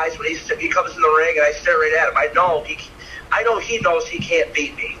in his eyes when he comes in the ring, and I stare right at him. I know he knows he can't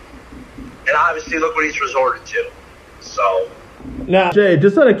beat me, and obviously look what he's resorted to. So. Now, Jay,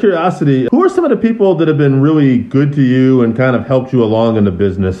 just out of curiosity, who are some of the people that have been really good to you and kind of helped you along in the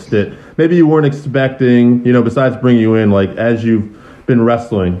business that maybe you weren't expecting, besides bringing you in, like, as you've been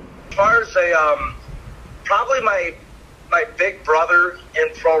wrestling? As far as probably my big brother in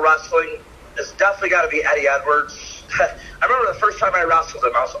pro wrestling has definitely got to be Eddie Edwards. I remember the first time I wrestled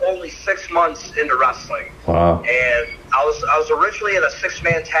him, I was only 6 months into wrestling. Wow. And I was originally in a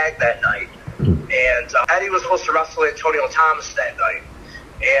 6-man tag that night. And Eddie was supposed to wrestle Antonio Thomas that night.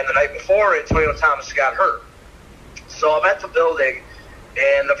 And the night before, Antonio Thomas got hurt. So I'm at the building,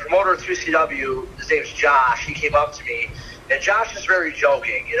 and the promoter of 2CW, his name's Josh, he came up to me. And Josh is very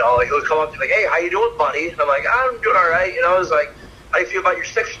joking, he'll come up to me like, hey, how you doing, buddy? And I'm like, I'm doing all right. I was like, how do you feel about your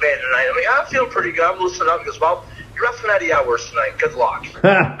 6-man tonight? I'm like, I'm feeling pretty good. I'm loosening up. He goes, well, you're wrestling Eddie Edwards tonight. Good luck.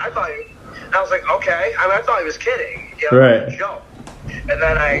 I was like, okay. I thought he was kidding. Right. Joke. And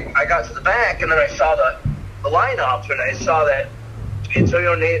then I got to the back, and then I saw the lineup, and I saw that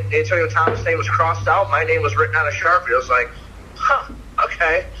Antonio Thomas' name was crossed out. My name was written on a Sharpie. I was like,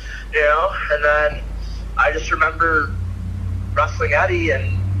 okay. And then I just remember wrestling Eddie,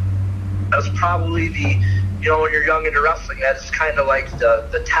 and that was probably when you're young into wrestling, that's kind of like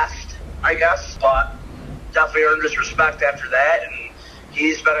the test, I guess. But definitely earned his respect after that, and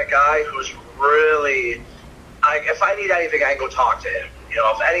he's been a guy who's really... if I need anything, I can go talk to him.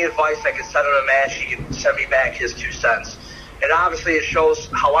 If any advice I can send him a match, he can send me back his 2 cents. And obviously it shows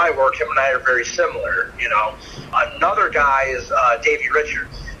how I work. Him and I are very similar, Another guy is Davey Richard.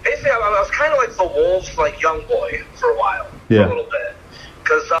 Basically, I was kind of like the Wolves, young boy for a while, for a little bit.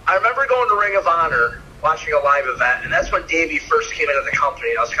 Because I remember going to Ring of Honor, watching a live event, and that's when Davey first came into the company.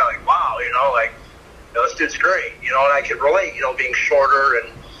 And I was kind of like, wow, this dude's great, and I could relate, being shorter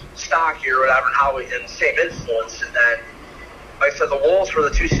and stockier or whatever, and how we had the same influence. And then, like I said, the Wolves were the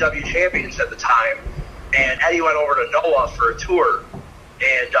 2CW champions at the time, and Eddie went over to Noah for a tour,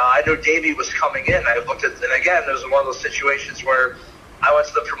 and I knew Davey was coming in. I looked at, and again, it was one of those situations where I went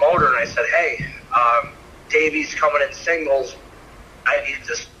to the promoter and I said, hey, Davey's coming in singles. I need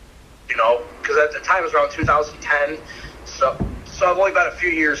this, because at the time it was around 2010, so I've only been a few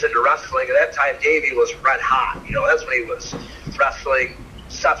years into wrestling. At that time, Davey was red hot. That's when he was wrestling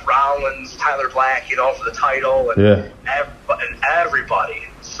Seth Rollins, Tyler Black, for the title, and everybody.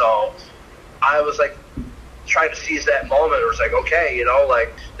 So I was trying to seize that moment. It was okay,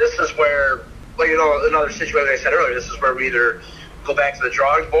 this is where, another situation I said earlier, this is where we either go back to the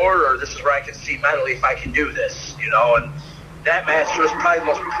drawing board, or this is where I can see mentally if I can do this, you know. And that match was probably the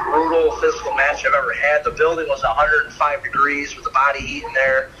most brutal physical match I've ever had. The building was 105 degrees with the body heat in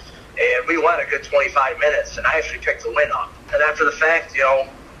there, and we went a good 25 minutes, and I actually picked the win up. And after the fact, you know,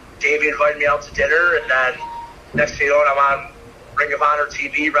 Davey invited me out to dinner, and then next thing you know, I'm on Ring of Honor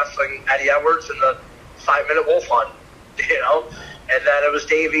TV wrestling Eddie Edwards in the 5-minute Wolf Hunt, you know. And then it was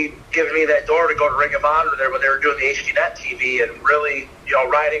Davey giving me that door to go to Ring of Honor there when they were doing the HDNet TV, and really, you know,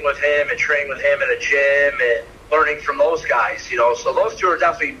 riding with him and training with him in a gym and learning from those guys, you know. So those two are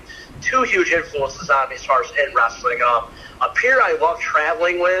definitely two huge influences on me as far as in wrestling. Up here, I love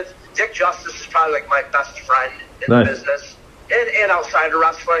traveling with. Dick Justice is probably like my best friend in the business and outside of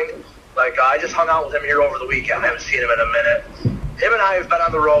wrestling. Like, I just hung out with him here over the weekend. I haven't seen him in a minute. Him and I have been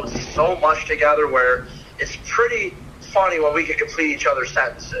on the road so much together where it's pretty funny when we can complete each other's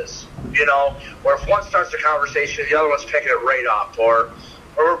sentences, you know, or if one starts a conversation, the other one's picking it right up, or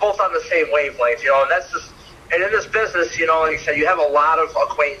we're both on the same wavelength, you know. And that's just, and in this business, you know, like I said, you have a lot of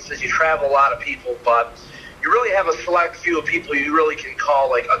acquaintances, you travel a lot of people, but you really have a select few of people you really can call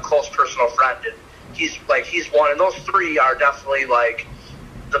like a close personal friend, and he's one, and those three are definitely like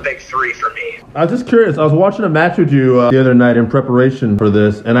the big three for me. I was just curious. I was watching a match with you the other night in preparation for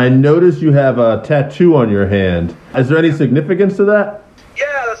this, and I noticed you have a tattoo on your hand. Is there any significance to that? Yeah,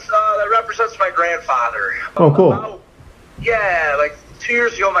 that represents my grandfather. Oh, cool. Yeah, like 2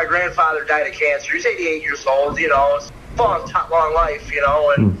 years ago, my grandfather died of cancer. He's 88 years old, you know. It's a long life, you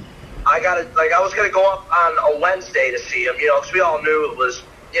know, and I was going to go up on a Wednesday to see him, you know, because we all knew it was,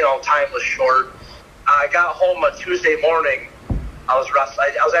 you know, time was short. I got home on Tuesday morning. I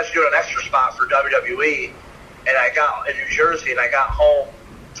was actually doing an extra spot for WWE, and I got in New Jersey, and I got home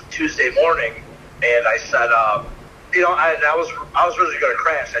Tuesday morning, and I said, you know, I was really going to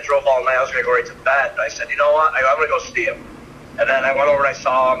crash. I drove all night. I was going to go right to bed. And I said, you know what? I'm going to go see him. And then I went over and I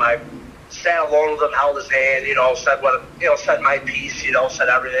saw him. I sat alone with him, held his hand, you know, said my piece, you know, said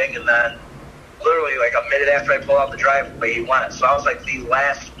everything, and then literally like a minute after I pulled out the driveway, he went. So I was like the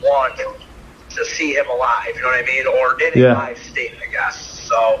last one to see him alive, you know what I mean, or in a live state, I guess.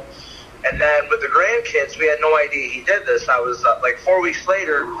 So, and then with the grandkids, we had no idea he did this. I was like 4 weeks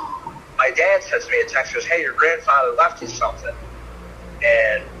later, my dad sends me a text, goes, "Hey, your grandfather left you something,"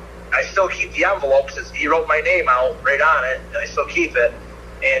 and I still keep the envelope because he wrote my name out right on it, and I still keep it.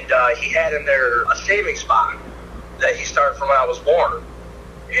 And he had in there a savings spot that he started from when I was born,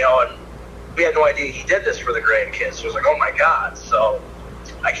 you know, and we had no idea he did this for the grandkids. So it was like, oh my God. So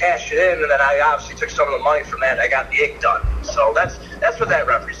I cashed it in, and then I obviously took some of the money from that, and I got the ink done. So that's what that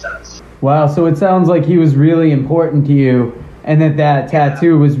represents. Wow, so it sounds like he was really important to you, and that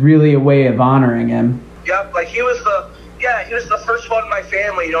tattoo was really a way of honoring him. Yep, like he was the first one in my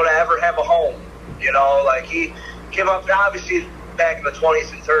family, you know, to ever have a home. You know, like he came up, obviously, back in the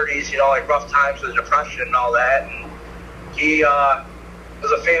 20s and 30s, you know, like rough times with the Depression and all that. And he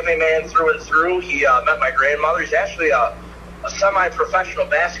was a family man through and through. He met my grandmother. He's actually a semi-professional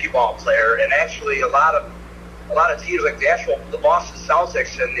basketball player, and actually a lot of teams like the Boston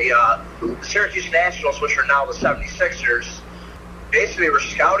Celtics and the Syracuse Nationals, which are now the 76ers, basically were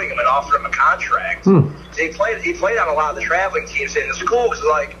scouting him and offered him a contract. So he played on a lot of the traveling teams, and it's cool because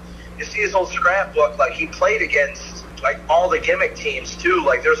like you see his old scrapbook, like he played against like all the gimmick teams too.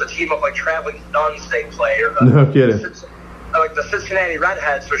 Like there's a team of like traveling nuns they play, or no kidding. Like the Cincinnati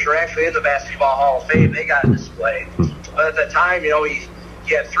Redheads, which are actually in the Basketball Hall of Fame, they got a display. But at the time, you know, he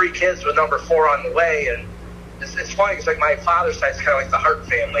had 3 kids with number 4 on the way, and it's funny because like my father's side's kind of like the Hart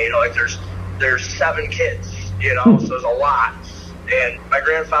family, you know, like there's 7 kids, you know, so there's a lot. And my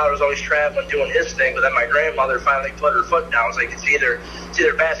grandfather was always traveling doing his thing, but then my grandmother finally put her foot down. It was like, it's either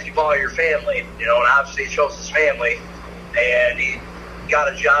basketball or your family, you know, and obviously he chose his family. And he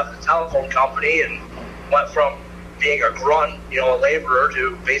got a job at the telephone company and went from being a grunt, you know, a laborer,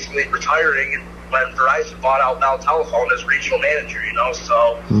 to basically retiring and when Verizon bought out Bell Telephone as regional manager, you know.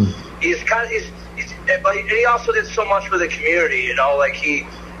 So but he also did so much for the community, you know, like he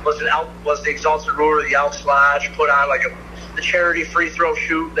was the exalted ruler of the Elks Lodge, put on like the charity free throw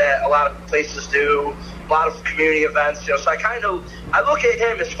shoot that a lot of places do, a lot of community events, you know. So I look at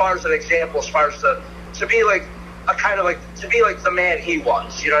him as far as an example, as far as to be like the man he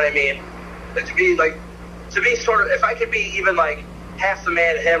was, you know what I mean? Like to be sort of, if I could be even like half the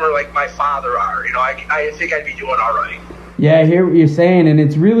man him or like my father are, you know, I think I'd be doing all right. Yeah, I hear what you're saying, and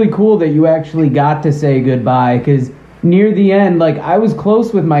it's really cool that you actually got to say goodbye, because near the end, like, I was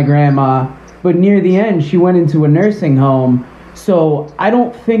close with my grandma, but near the end, she went into a nursing home, so I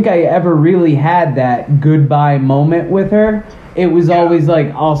don't think I ever really had that goodbye moment with her. It was always like,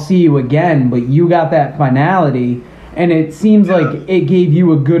 I'll see you again, but you got that finality. and it seems like it gave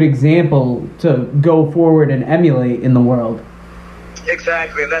you a good example to go forward and emulate in the world.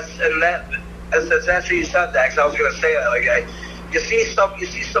 Exactly, that's actually you said that, because I was going to say that. Like, you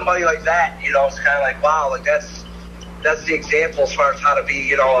see somebody like that, you know, it's kind of like, wow, like that's the example as far as how to be,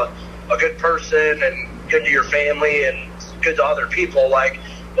 you know, a good person and good to your family and good to other people. Like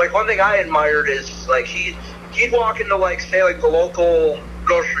one thing I admired is like he'd walk into like say like the local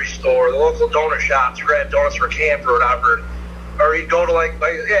grocery store, the local donut shop to grab donuts for camp or whatever, or he'd go to like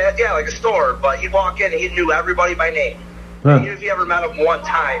a store, but he'd walk in and he knew everybody by name. Even if you ever met him one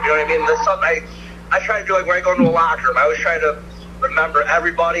time, you know what I mean? That's something I try to do. Like when I go into a locker room, I always try to remember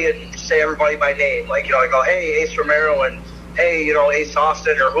everybody and say everybody by name. Like, you know, I go, hey, Ace Romero, and hey, you know, Ace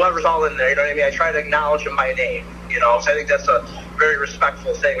Austin, or whoever's all in there. You know what I mean? I try to acknowledge them by name. You know, so I think that's a very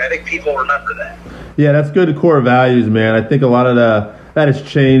respectful thing. I think people remember that. Yeah, that's good core values, man. I think a lot of that has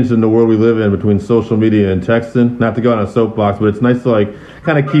changed in the world we live in between social media and texting. Not to go on a soapbox, but it's nice to like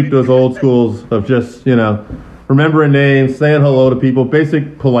kind of keep those old schools of just, you know, remembering names, saying hello to people,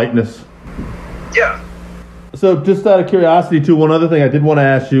 basic politeness. Yeah. So just out of curiosity, too, one other thing I did want to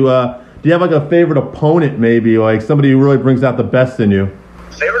ask you, do you have like a favorite opponent maybe, like somebody who really brings out the best in you?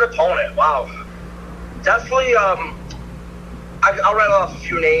 Favorite opponent? Wow. Definitely, I'll rattle off a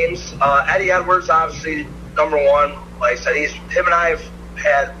few names. Eddie Edwards, obviously, number one. Like I said, him and I have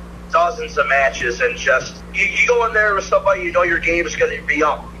had dozens of matches, and just, you go in there with somebody, you know your game is going to be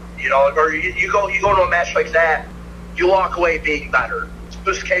up. You know, or you go to a match like that, you walk away being better.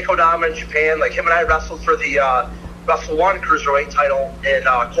 Busuke Kodama in Japan, like him and I wrestled for the Wrestle One Cruiserweight title in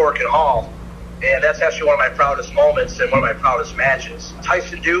Korakuen Hall, and that's actually one of my proudest moments and one of my proudest matches.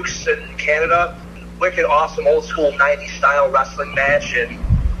 Tyson Dukes in Canada, wicked awesome old school 90s style wrestling match, and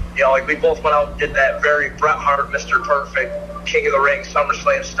you know, like we both went out and did that very Bret Hart, Mr. Perfect, King of the Ring,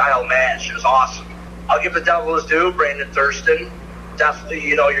 SummerSlam style match. It was awesome. I'll give the devil his due, Brandon Thurston. Definitely,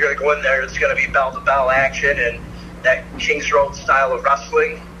 you know, you're going to go in there, it's going to be bell-to-bell action and that Kings Road style of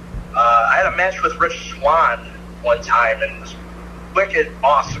wrestling. I had a match with Rich Swann one time, and it was wicked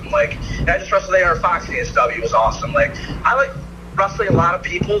awesome. Like, and I just wrestled AR Fox CSW. It was awesome. Like, I like wrestling a lot of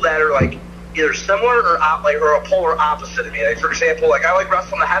people that are, like, either similar or a polar opposite of me. Like, for example, like, I like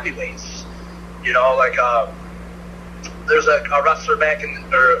wrestling the heavyweights. You know, like, there's a wrestler back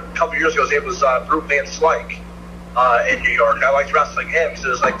a couple years ago, his name was Brute Van Slyke. In New York. I liked wrestling him because it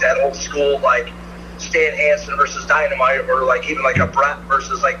was like that old school, like Stan Hansen versus Dynamite, or like even like a Bret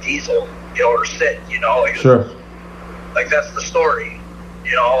versus like Diesel, you know, or Sid, you know, like sure. Like that's the story,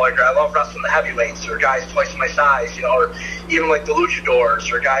 you know. Like I love wrestling the heavyweights or guys twice my size, you know, or even like the luchadors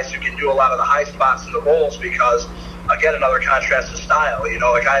or guys who can do a lot of the high spots in the rolls because again another contrast of style, you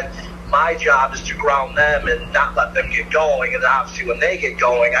know. Like my job is to ground them and not let them get going, and obviously when they get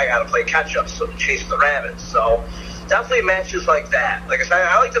going, I got to play catch up, so chase the rabbits. So definitely matches like that. Like I said,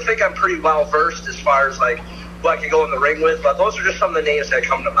 I like to think I'm pretty well versed as far as like who I can go in the ring with, but those are just some of the names that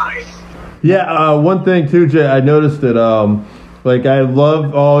come to mind. Yeah, one thing too, Jay, I noticed that like I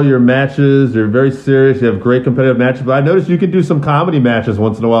love all your matches. You're very serious. You have great competitive matches, but I noticed you can do some comedy matches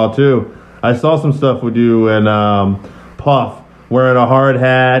once in a while too. I saw some stuff with you and Puff. Wearing a hard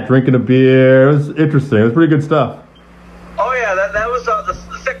hat, drinking a beer. It was interesting. It was pretty good stuff. Oh, yeah, that was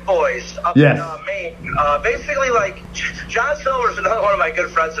the Thick Boys up yes. in Maine. Basically, like, John Silver's another one of my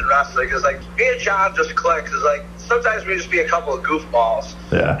good friends in wrestling. Because, like, me and John just click. Because, like, sometimes we just be a couple of goofballs.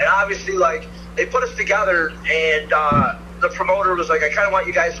 Yeah. And obviously, like, they put us together, and the promoter was like, I kind of want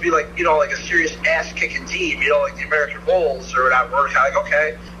you guys to be, like, you know, like a serious ass-kicking team, you know, like the American Bulls or whatever. We're kind of like,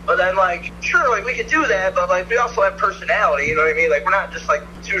 okay. But then, like, sure, like, we could do that, but, like, we also have personality, you know what I mean? Like, we're not just, like,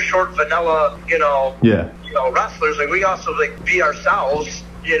 two short, vanilla, you know, wrestlers. Like, we also, like, be ourselves,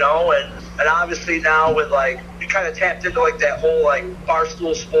 you know? And obviously now with, like, we kind of tapped into, like, that whole, like,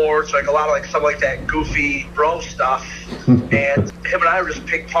 Barstool Sports, like, a lot of, like, some, like, that goofy bro stuff. And him and I were just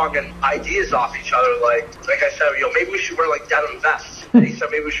ping-ponging ideas off each other. Like I said, you know, maybe we should wear, like, denim vests. And he said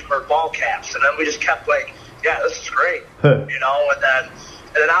maybe we should wear ball caps. And then we just kept, like, yeah, this is great, you know? And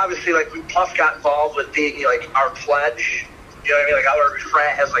then obviously, like, Puff got involved with being, like, our pledge. You know what I mean? Like, our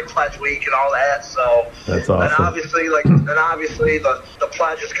frat has, like, pledge week and all that, so. That's awesome. And obviously, like, the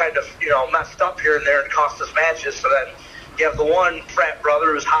pledge is kind of, you know, messed up here and there and cost us matches. So then you have the one frat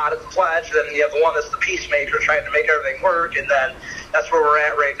brother who's hot at the pledge, then you have the one that's the peacemaker trying to make everything work, and then that's where we're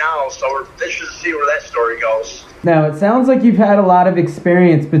at right now. So we're interested to see where that story goes. Now, it sounds like you've had a lot of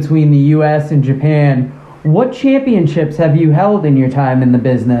experience between the U.S. and Japan. What championships have you held in your time in the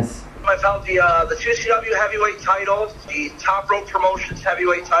business? I've held the 2CW heavyweight title, the Top Rope Promotions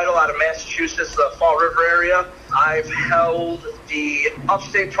heavyweight title out of Massachusetts, the Fall River area. I've held the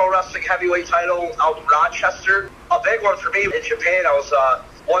Upstate Pro Wrestling Heavyweight title out in Rochester. A big one for me in Japan. I was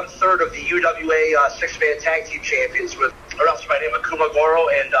 1/3 of the UWA six-man tag team champions with a wrestler by the name of Kumagoro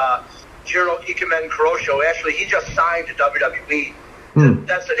and Jiro Ikemen Kurosho. Actually, he just signed to WWE.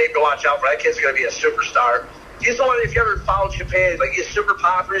 That's the name to watch out for. That kid's going to be a superstar. He's the one, if you ever followed Japan, like, he's super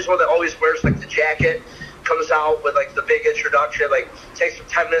popular. He's the one that always wears, like, the jacket, comes out with, like, the big introduction, like, takes him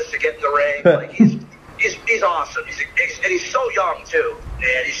 10 minutes to get in the ring. Like, he's awesome. And he's so young, too.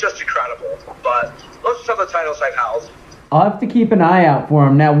 And he's just incredible. But those are some of the titles I've held. I'll have to keep an eye out for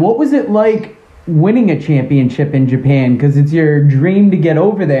him. Now, what was it like winning a championship in Japan? Because it's your dream to get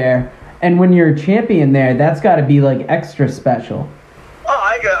over there. And when you're a champion there, that's got to be, like, extra special. Oh,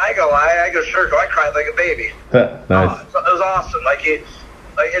 I go circle. I cried like a baby. Nice. It was awesome.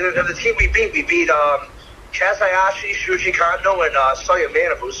 And the team we beat Kazayashi, Shuji Kondo, and Soya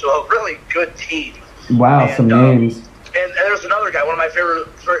Manabu, so a really good team. Wow, and, some names. And there's another guy, one of my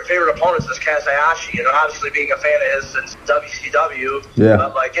favorite opponents is Kazayashi. You know, obviously being a fan of his since WCW. Yeah.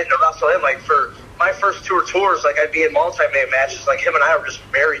 But, like, getting to wrestle him, like, for my first two tours, like, I'd be in multi-man matches. Like, him and I were just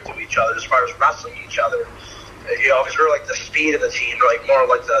married to each other as far as wrestling each other. You know, because we're like the speed of the team, we're like more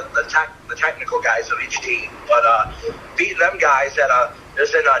like the technical guys of each team. But beating them guys it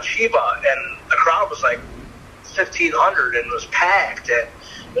was in Chiba, and the crowd was like 1,500 and it was packed. And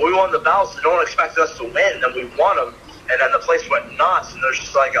when we won the belts, no one expected us to win, and we won them. And then the place went nuts, and there's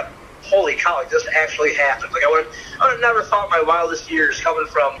just like a holy cow, like this actually happened. Like I would have never thought in my wildest years, coming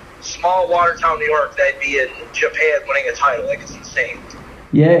from small Watertown, New York, that I'd be in Japan winning a title. Like, it's insane.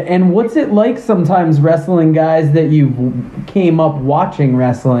 Yeah, and what's it like sometimes wrestling guys that you came up watching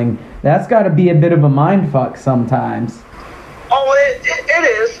wrestling? That's got to be a bit of a mind fuck sometimes. Oh, it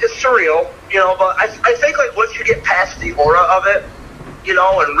is. It's surreal, you know, but I think, like, once you get past the aura of it, you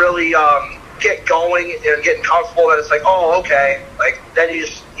know, and really get going and getting comfortable, that it's like, oh, okay, like, then you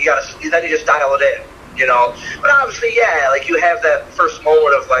just dial it in, you know. But obviously, yeah, like, you have that first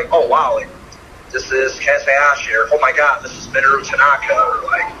moment of, like, oh, wow, like, this is Kazayashi, or oh my God, this is Minoru Tanaka, or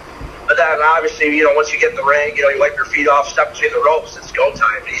like. But then obviously, you know, once you get in the ring, you know, you wipe your feet off, step between the ropes, it's go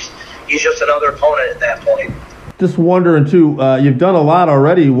time. He's just another opponent at that point. Just wondering too, you've done a lot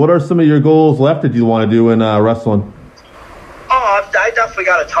already. What are some of your goals left that you want to do in wrestling? Oh, I definitely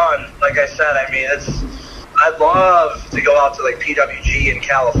got a ton. Like I said, I mean, I'd love to go out to like PWG in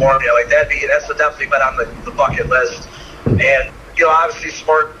California. Like that's definitely been on the bucket list. And you know, obviously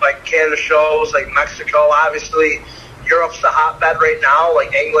support like Canada shows, like Mexico, obviously Europe's the hotbed right now,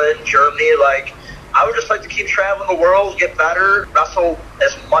 like England, Germany. Like, I would just like to keep traveling the world, get better, wrestle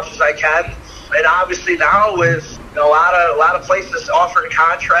as much as I can. And obviously now with, you know, a lot of places offering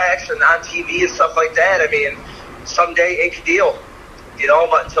contracts and on TV and stuff like that, I mean, someday ink a deal, you know,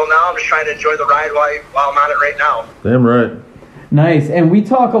 but until now I'm just trying to enjoy the ride while I'm on it right now. Damn right. Nice. And we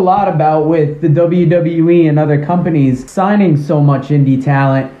talk a lot about with the WWE and other companies signing so much indie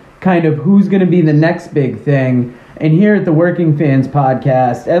talent, kind of who's going to be the next big thing. And here at the Working Fans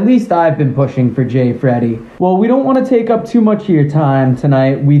Podcast, at least I've been pushing for Jay Freddy. Well, we don't want to take up too much of your time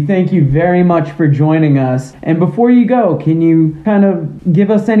tonight. We thank you very much for joining us. And before you go, can you kind of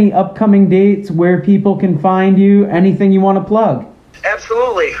give us any upcoming dates, where people can find you, anything you want to plug?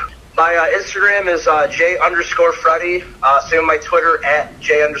 Absolutely. My Instagram is J_Freddy. Same with my Twitter at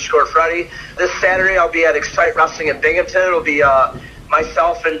J_Freddy. This Saturday I'll be at Excite Wrestling in Binghamton. It'll be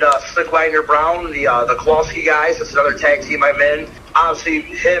myself and Slick Wagner Brown, the Kowalski guys. It's another tag team I'm in. Obviously,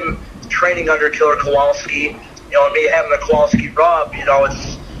 him training under Killer Kowalski, you know, and me having the Kowalski rub, you know,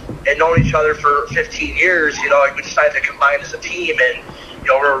 and knowing each other for 15 years, you know, like we decided to combine as a team, and you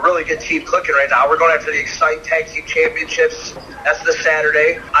know, we're a really good team clicking right now. We're going after the Excite Tag Team Championships. That's this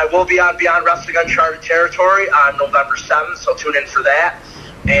Saturday. I will be on Beyond Wrestling Uncharted Territory on November 7th, so tune in for that.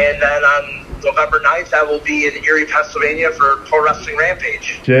 And then on November 9th, I will be in Erie, Pennsylvania for Pro Wrestling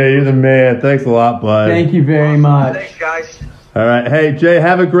Rampage. Jay, you're the man. Thanks a lot, bud. Thank you very much. Thanks, guys. All right. Hey, Jay,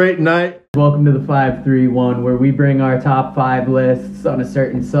 have a great night. Welcome to the 531, where we bring our top 5 lists on a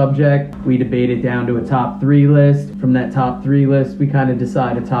certain subject. We debate it down to a top 3 list. From that top 3 list, we kind of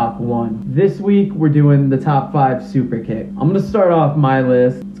decide a top 1. This week, we're doing the top 5 super kick. I'm going to start off my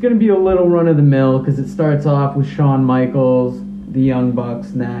list. It's going to be a little run-of-the-mill because it starts off with Shawn Michaels, the Young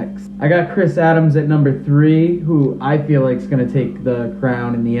Bucks next. I got Chris Adams at number 3, who I feel like is going to take the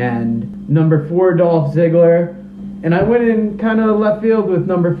crown in the end. Number 4, Dolph Ziggler. And I went in kind of left field with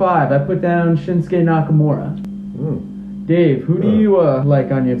number 5. I put down Shinsuke Nakamura. Dave, who do you like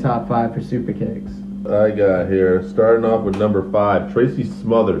on your top 5 for super kicks? I got here, starting off with number 5, Tracy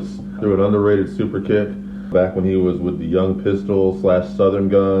Smothers threw an underrated super kick back when he was with the Young Pistols / Southern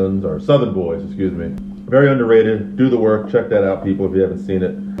Guns, or Southern Boys, excuse me. Very underrated. Do the work. Check that out, people, if you haven't seen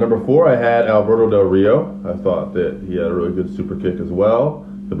it. Number 4, I had Alberto Del Rio. I thought that he had a really good super kick as well.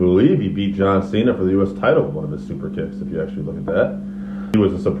 I believe he beat John Cena for the U.S. title with one of his super kicks, if you actually look at that. He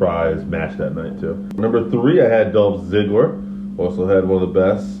was a surprise match that night, too. Number 3, I had Dolph Ziggler. Also had one of the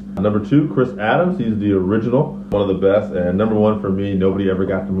best. Number 2, Chris Adams. He's the original, one of the best. And number 1 for me, nobody ever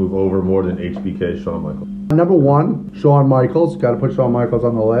got to move over more than HBK, Shawn Michaels. Number 1, Shawn Michaels. Got to put Shawn Michaels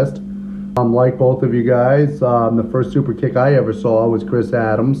on the list. Like both of you guys, the first super kick I ever saw was Chris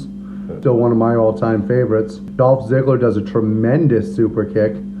Adams. Still one of my all-time favorites. Dolph Ziggler does a tremendous super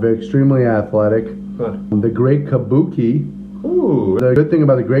kick. Extremely athletic. The Great Kabuki. Ooh. The good thing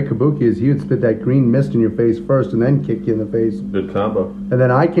about the Great Kabuki is he would spit that green mist in your face first and then kick you in the face. Good combo. And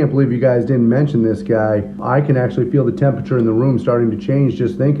then I can't believe you guys didn't mention this guy. I can actually feel the temperature in the room starting to change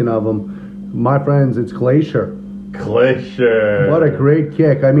just thinking of him. My friends, it's Glacier. Glacier. What a great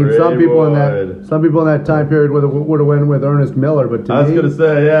kick! I mean, some people in that time period would have went with Ernest Miller, but to me, I was gonna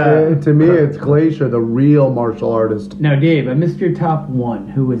say, yeah. To me, it's Glacier, the real martial artist. Now, Dave, I missed your top 1.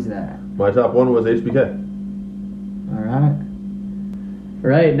 Who was that? My top 1 was HBK. All right. All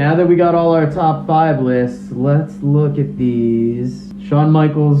right, now that we got all our top 5 lists, let's look at these. Shawn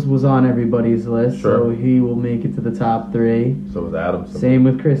Michaels was on everybody's list, so he will make it to the top 3. So was Adams. Same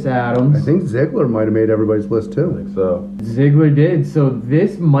with Chris Adams. I think Ziggler might have made everybody's list too. I think so. Ziggler did, so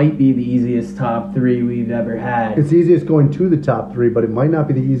this might be the easiest top 3 we've ever had. It's easiest going to the top 3, but it might not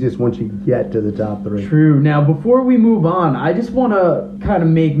be the easiest once you get to the top 3. True. Now, before we move on, I just want to kind of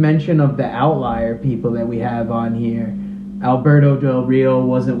make mention of the outlier people that we have on here. Alberto Del Rio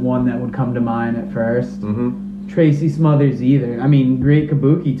wasn't one that would come to mind at first. Mm-hmm. Tracy Smothers either. I mean, Great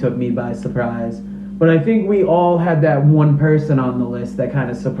Kabuki took me by surprise. But I think we all had that one person on the list that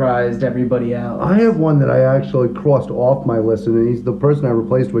kind of surprised everybody else. I have one that I actually crossed off my list, and he's the person I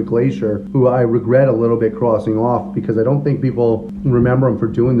replaced with Glacier, who I regret a little bit crossing off because I don't think people remember him for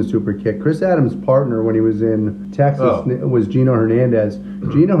doing the super kick. Chris Adams' partner when he was in Texas was Gino Hernandez.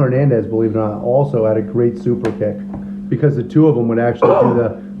 Gino Hernandez, believe it or not, also had a great super kick because the two of them would actually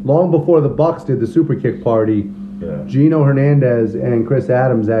do long before the Bucks did the super kick party. Yeah. Gino Hernandez and Chris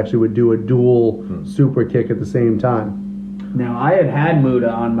Adams actually would do a dual super kick at the same time. Now, I had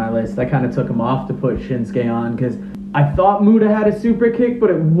Muta on my list. I kind of took him off to put Shinsuke on because I thought Muta had a super kick, but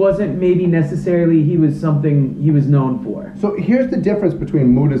it wasn't maybe necessarily he was something he was known for. So here's the difference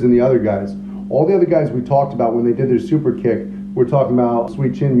between Mutas and the other guys. All the other guys we talked about when they did their super kick, we're talking about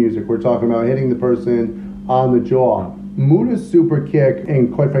sweet chin music. We're talking about hitting the person on the jaw. Muta's super kick,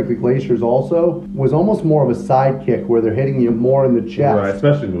 and quite frankly Glacier's also, was almost more of a side kick where they're hitting you more in the chest. Right,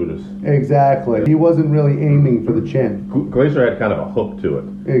 especially Muta's. Exactly. He wasn't really aiming for the chin. Glacier had kind of a hook to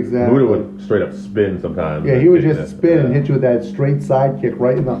it. Exactly. Muta would straight up spin sometimes. Yeah, he would just spin and hit you with that straight side kick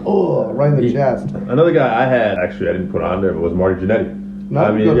right in the chest. Another guy I had, actually I didn't put on there, but was Marty Jannetty.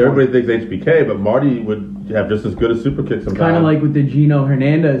 I mean, everybody thinks HBK, but Marty would have just as good a super kick sometimes. Kind of like with the Gino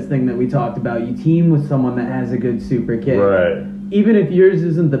Hernandez thing that we talked about. You team with someone that has a good super kick. Right. Even if yours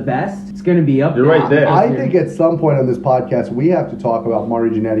isn't the best, it's going to be up there. You're right there. I think at some point on this podcast, we have to talk about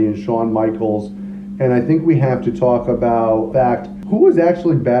Marty Jannetty and Shawn Michaels. And I think we have to talk about, who was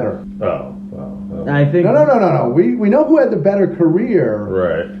actually better? Oh, wow. I think... No. We know who had the better career.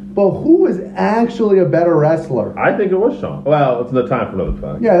 Right. But who was actually a better wrestler? I think it was Shawn. Well, it's the time for another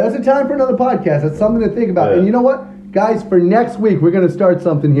podcast. Yeah, that's a time for another podcast. That's something to think about. Yeah. And you know what? Guys, for next week, we're going to start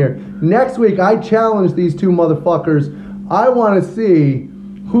something here. Next week, I challenge these two motherfuckers. I want to see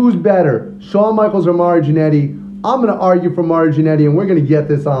who's better, Shawn Michaels or Marty Jannetty. I'm going to argue for Marty Jannetty, and we're going to get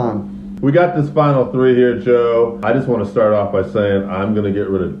this on. We got this final 3 here, Joe. I just want to start off by saying I'm going to get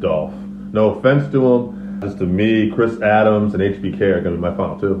rid of Dolph. No offense to him. Just to me, Chris Adams and HBK are going to be my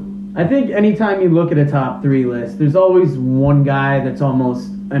final 2. I think anytime you look at a top 3 list, there's always one guy that's almost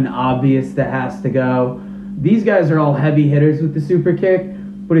an obvious that has to go. These guys are all heavy hitters with the super kick,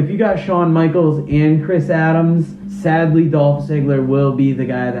 but if you got Shawn Michaels and Chris Adams, sadly Dolph Ziggler will be the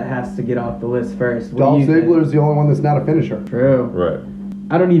guy that has to get off the list first. Dolph Ziggler is the only one that's not a finisher. True. Right.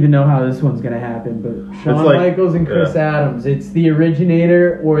 I don't even know how this one's going to happen, but Shawn Michaels and Chris Adams, it's the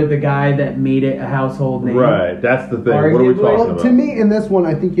originator or the guy that made it a household name. Right, that's the thing. Arguably. What are we talking about? To me, in this one,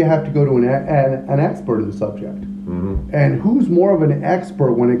 I think you have to go to an expert of the subject. Mm-hmm. And who's more of an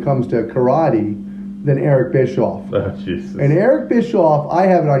expert when it comes to karate than Eric Bischoff? Oh, Jesus. And Eric Bischoff, I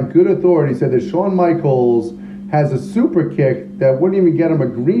have it on good authority, said that Shawn Michaels has a super kick that wouldn't even get him a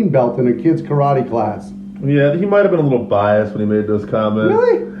green belt in a kid's karate class. Yeah, he might have been a little biased when he made those comments.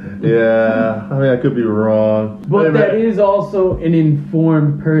 Really? Yeah, I mean, I could be wrong. But that is also an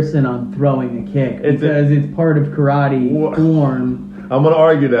informed person on throwing a kick because it's part of karate form. I'm going to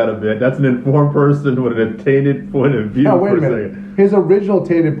argue that a bit. That's an informed person with an tainted point of view. Now, wait for a minute. His original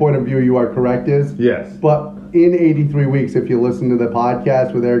tainted point of view, you are correct, is? Yes. But in 83 Weeks, if you listen to the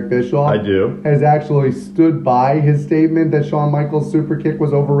podcast with Eric Bischoff, I do. Has actually stood by his statement that Shawn Michaels' super kick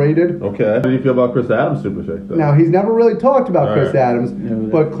was overrated. Okay. How do you feel about Chris Adams' super kick, though? Now, he's never really talked about All Chris right. Adams,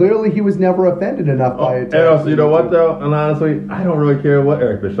 but clearly he was never offended enough by it. And also, you know what, though? And honestly, I don't really care what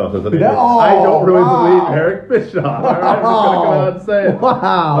Eric Bischoff says. No, I don't really wow. believe Eric Bischoff. All right? I'm just going to come out and say it.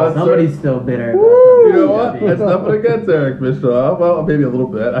 Wow. But Somebody's still bitter. About You know what? That's nothing against Eric Bischoff. Well, maybe a little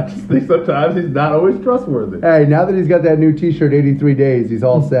bit. I just think sometimes he's not always trustworthy. Hey, now that he's got that new T-shirt, 83 Days, he's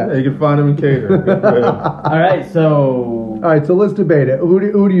all set. Yeah, you can find him in catering. Good for him. All right, so All right, so let's debate it. Who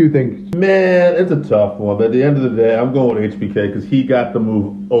do you think? Man, it's a tough one. But at the end of the day, I'm going with HBK because he got the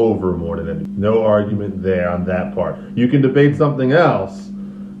move over more than anything. No argument there on that part. You can debate something else,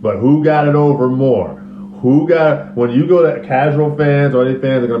 but who got it over more? Who got, when you go to casual fans or any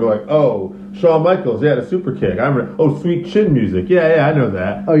fans, they're going to be like, oh, Shawn Michaels, yeah, the super kick. I remember, oh, Sweet Chin Music. Yeah, I know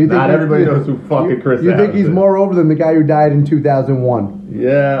that. Oh, you think Not everybody knows who fucking Chris You Adams think he's is. more over than the guy who died in 2001?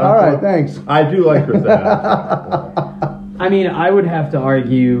 Yeah. All right, thanks. I do like Chris Adams. I mean, I would have to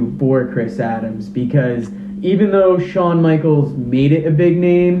argue for Chris Adams because even though Shawn Michaels made it a big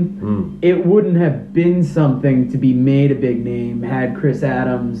name, it wouldn't have been something to be made a big name had Chris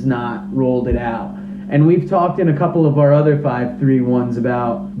Adams not rolled it out. And we've talked in a couple of our other 531s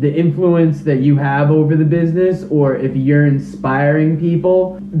about the influence that you have over the business, or if you're inspiring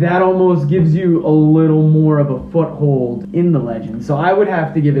people, that almost gives you a little more of a foothold in the legend. So I would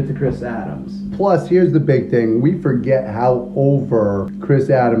have to give it to Chris Adams. Plus, here's the big thing. We forget how over Chris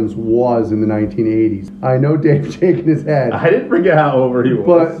Adams was in the 1980s. I know Dave's shaking his head. I didn't forget how over he was.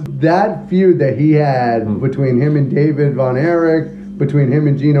 But that feud that he had between him and David Von Erich, between him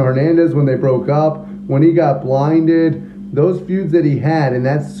and Gino Hernandez when they broke up, when he got blinded, those feuds that he had, and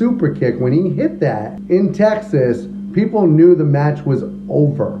that super kick, when he hit that in Texas, people knew the match was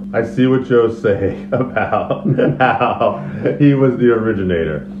over. I see what Joe's saying about how he was the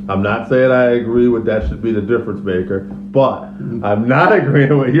originator. I'm not saying I agree with that should be the difference maker, but I'm not agreeing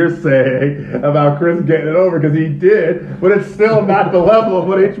with what you're saying about Chris getting it over because he did, but it's still not the level of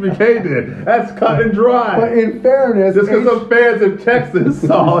what HBK did. That's cut and dry. But in fairness, Just because some fans in Texas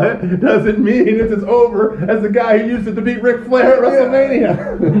saw it doesn't mean it's as over as the guy who used it to beat Ric Flair at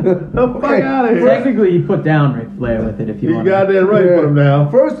WrestleMania. The fuck out of here. Technically, you put down Ric Flair with it if you You want. got that right, put him down.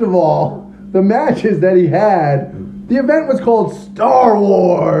 First of all, the matches that he had, the event was called Star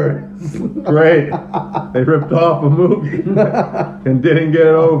Wars. Great. They ripped off a movie and didn't get it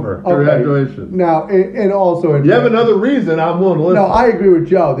over. Okay. Congratulations. Now, and also, You have another reason I'm willing to listen. No, I agree with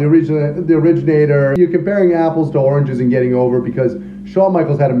Joe. The originator. You're comparing apples to oranges and getting over because Shawn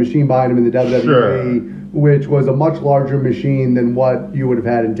Michaels had a machine behind him in the WWE, Sure. which was a much larger machine than what you would have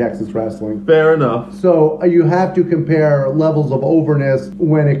had in Texas wrestling. Fair enough. So you have to compare levels of overness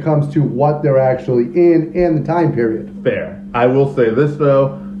when it comes to what they're actually in and the time period. Fair. I will say this,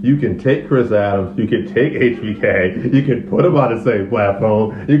 though. You can take Chris Adams, you can take HBK, you can put him on the same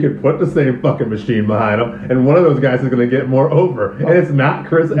platform, you can put the same fucking machine behind him, and one of those guys is going to get more over. And it's not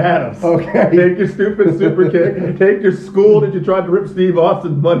Chris Adams. Okay. Take your stupid super kick, take your school that you tried to rip Steve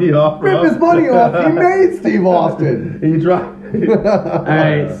Austin's money off from. Rip his money off. He made Steve Austin. And you tried. All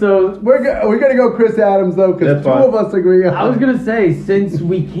right, so We're going to go Chris Adams, though, because That's two fine. of us agree on I was going to say, since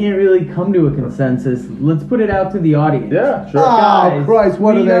we can't really come to a consensus, let's put it out to the audience. Yeah, sure. Oh, Guys, Christ,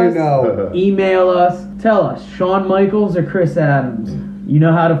 what do tweet they us. know? Email us. Tell us, Shawn Michaels or Chris Adams. You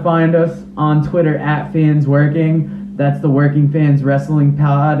know how to find us on Twitter at FansWorking. That's the Working Fans Wrestling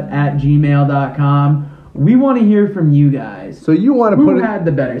Pod at gmail.com. We want to hear from you guys. So you want to Who put it? had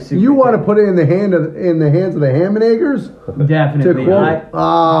the better super You want to kick? put it in the hands of the Hammondagers? To Definitely. quote,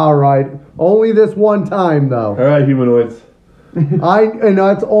 all right. Only this one time, though. All right, humanoids. And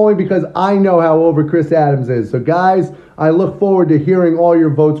that's only because I know how over Chris Adams is. So, guys, I look forward to hearing all your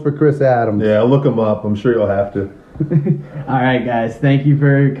votes for Chris Adams. Yeah, look him up. I'm sure you'll have to. All right, guys. Thank you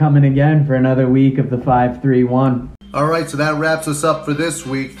for coming again for another week of the 531. All right, so that wraps us up for this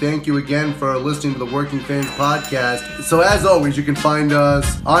week. Thank you again for listening to the Working Fans Podcast. So as always, you can find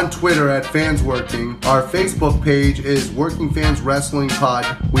us on Twitter at FansWorking. Our Facebook page is Working Fans Wrestling Pod.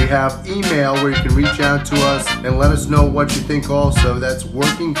 We have email where you can reach out to us and let us know what you think also. That's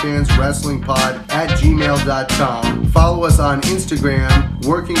workingfanswrestlingpod@gmail.com. Follow us on Instagram,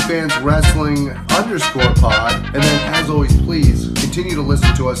 workingfanswrestling_pod. And then as always, please continue to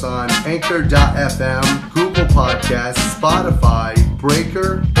listen to us on Anchor.fm, Google Podcasts, Spotify,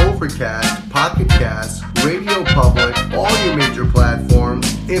 Breaker, Overcast, Pocket Cast, Radio Public, all your major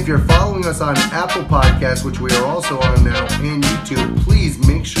platforms, If you're following us on Apple Podcasts, which we are also on now, and YouTube, please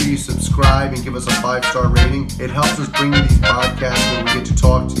make sure you subscribe and give us a 5-star rating. It helps us bring you these podcasts where we get to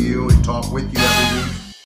talk to you and talk with you every week.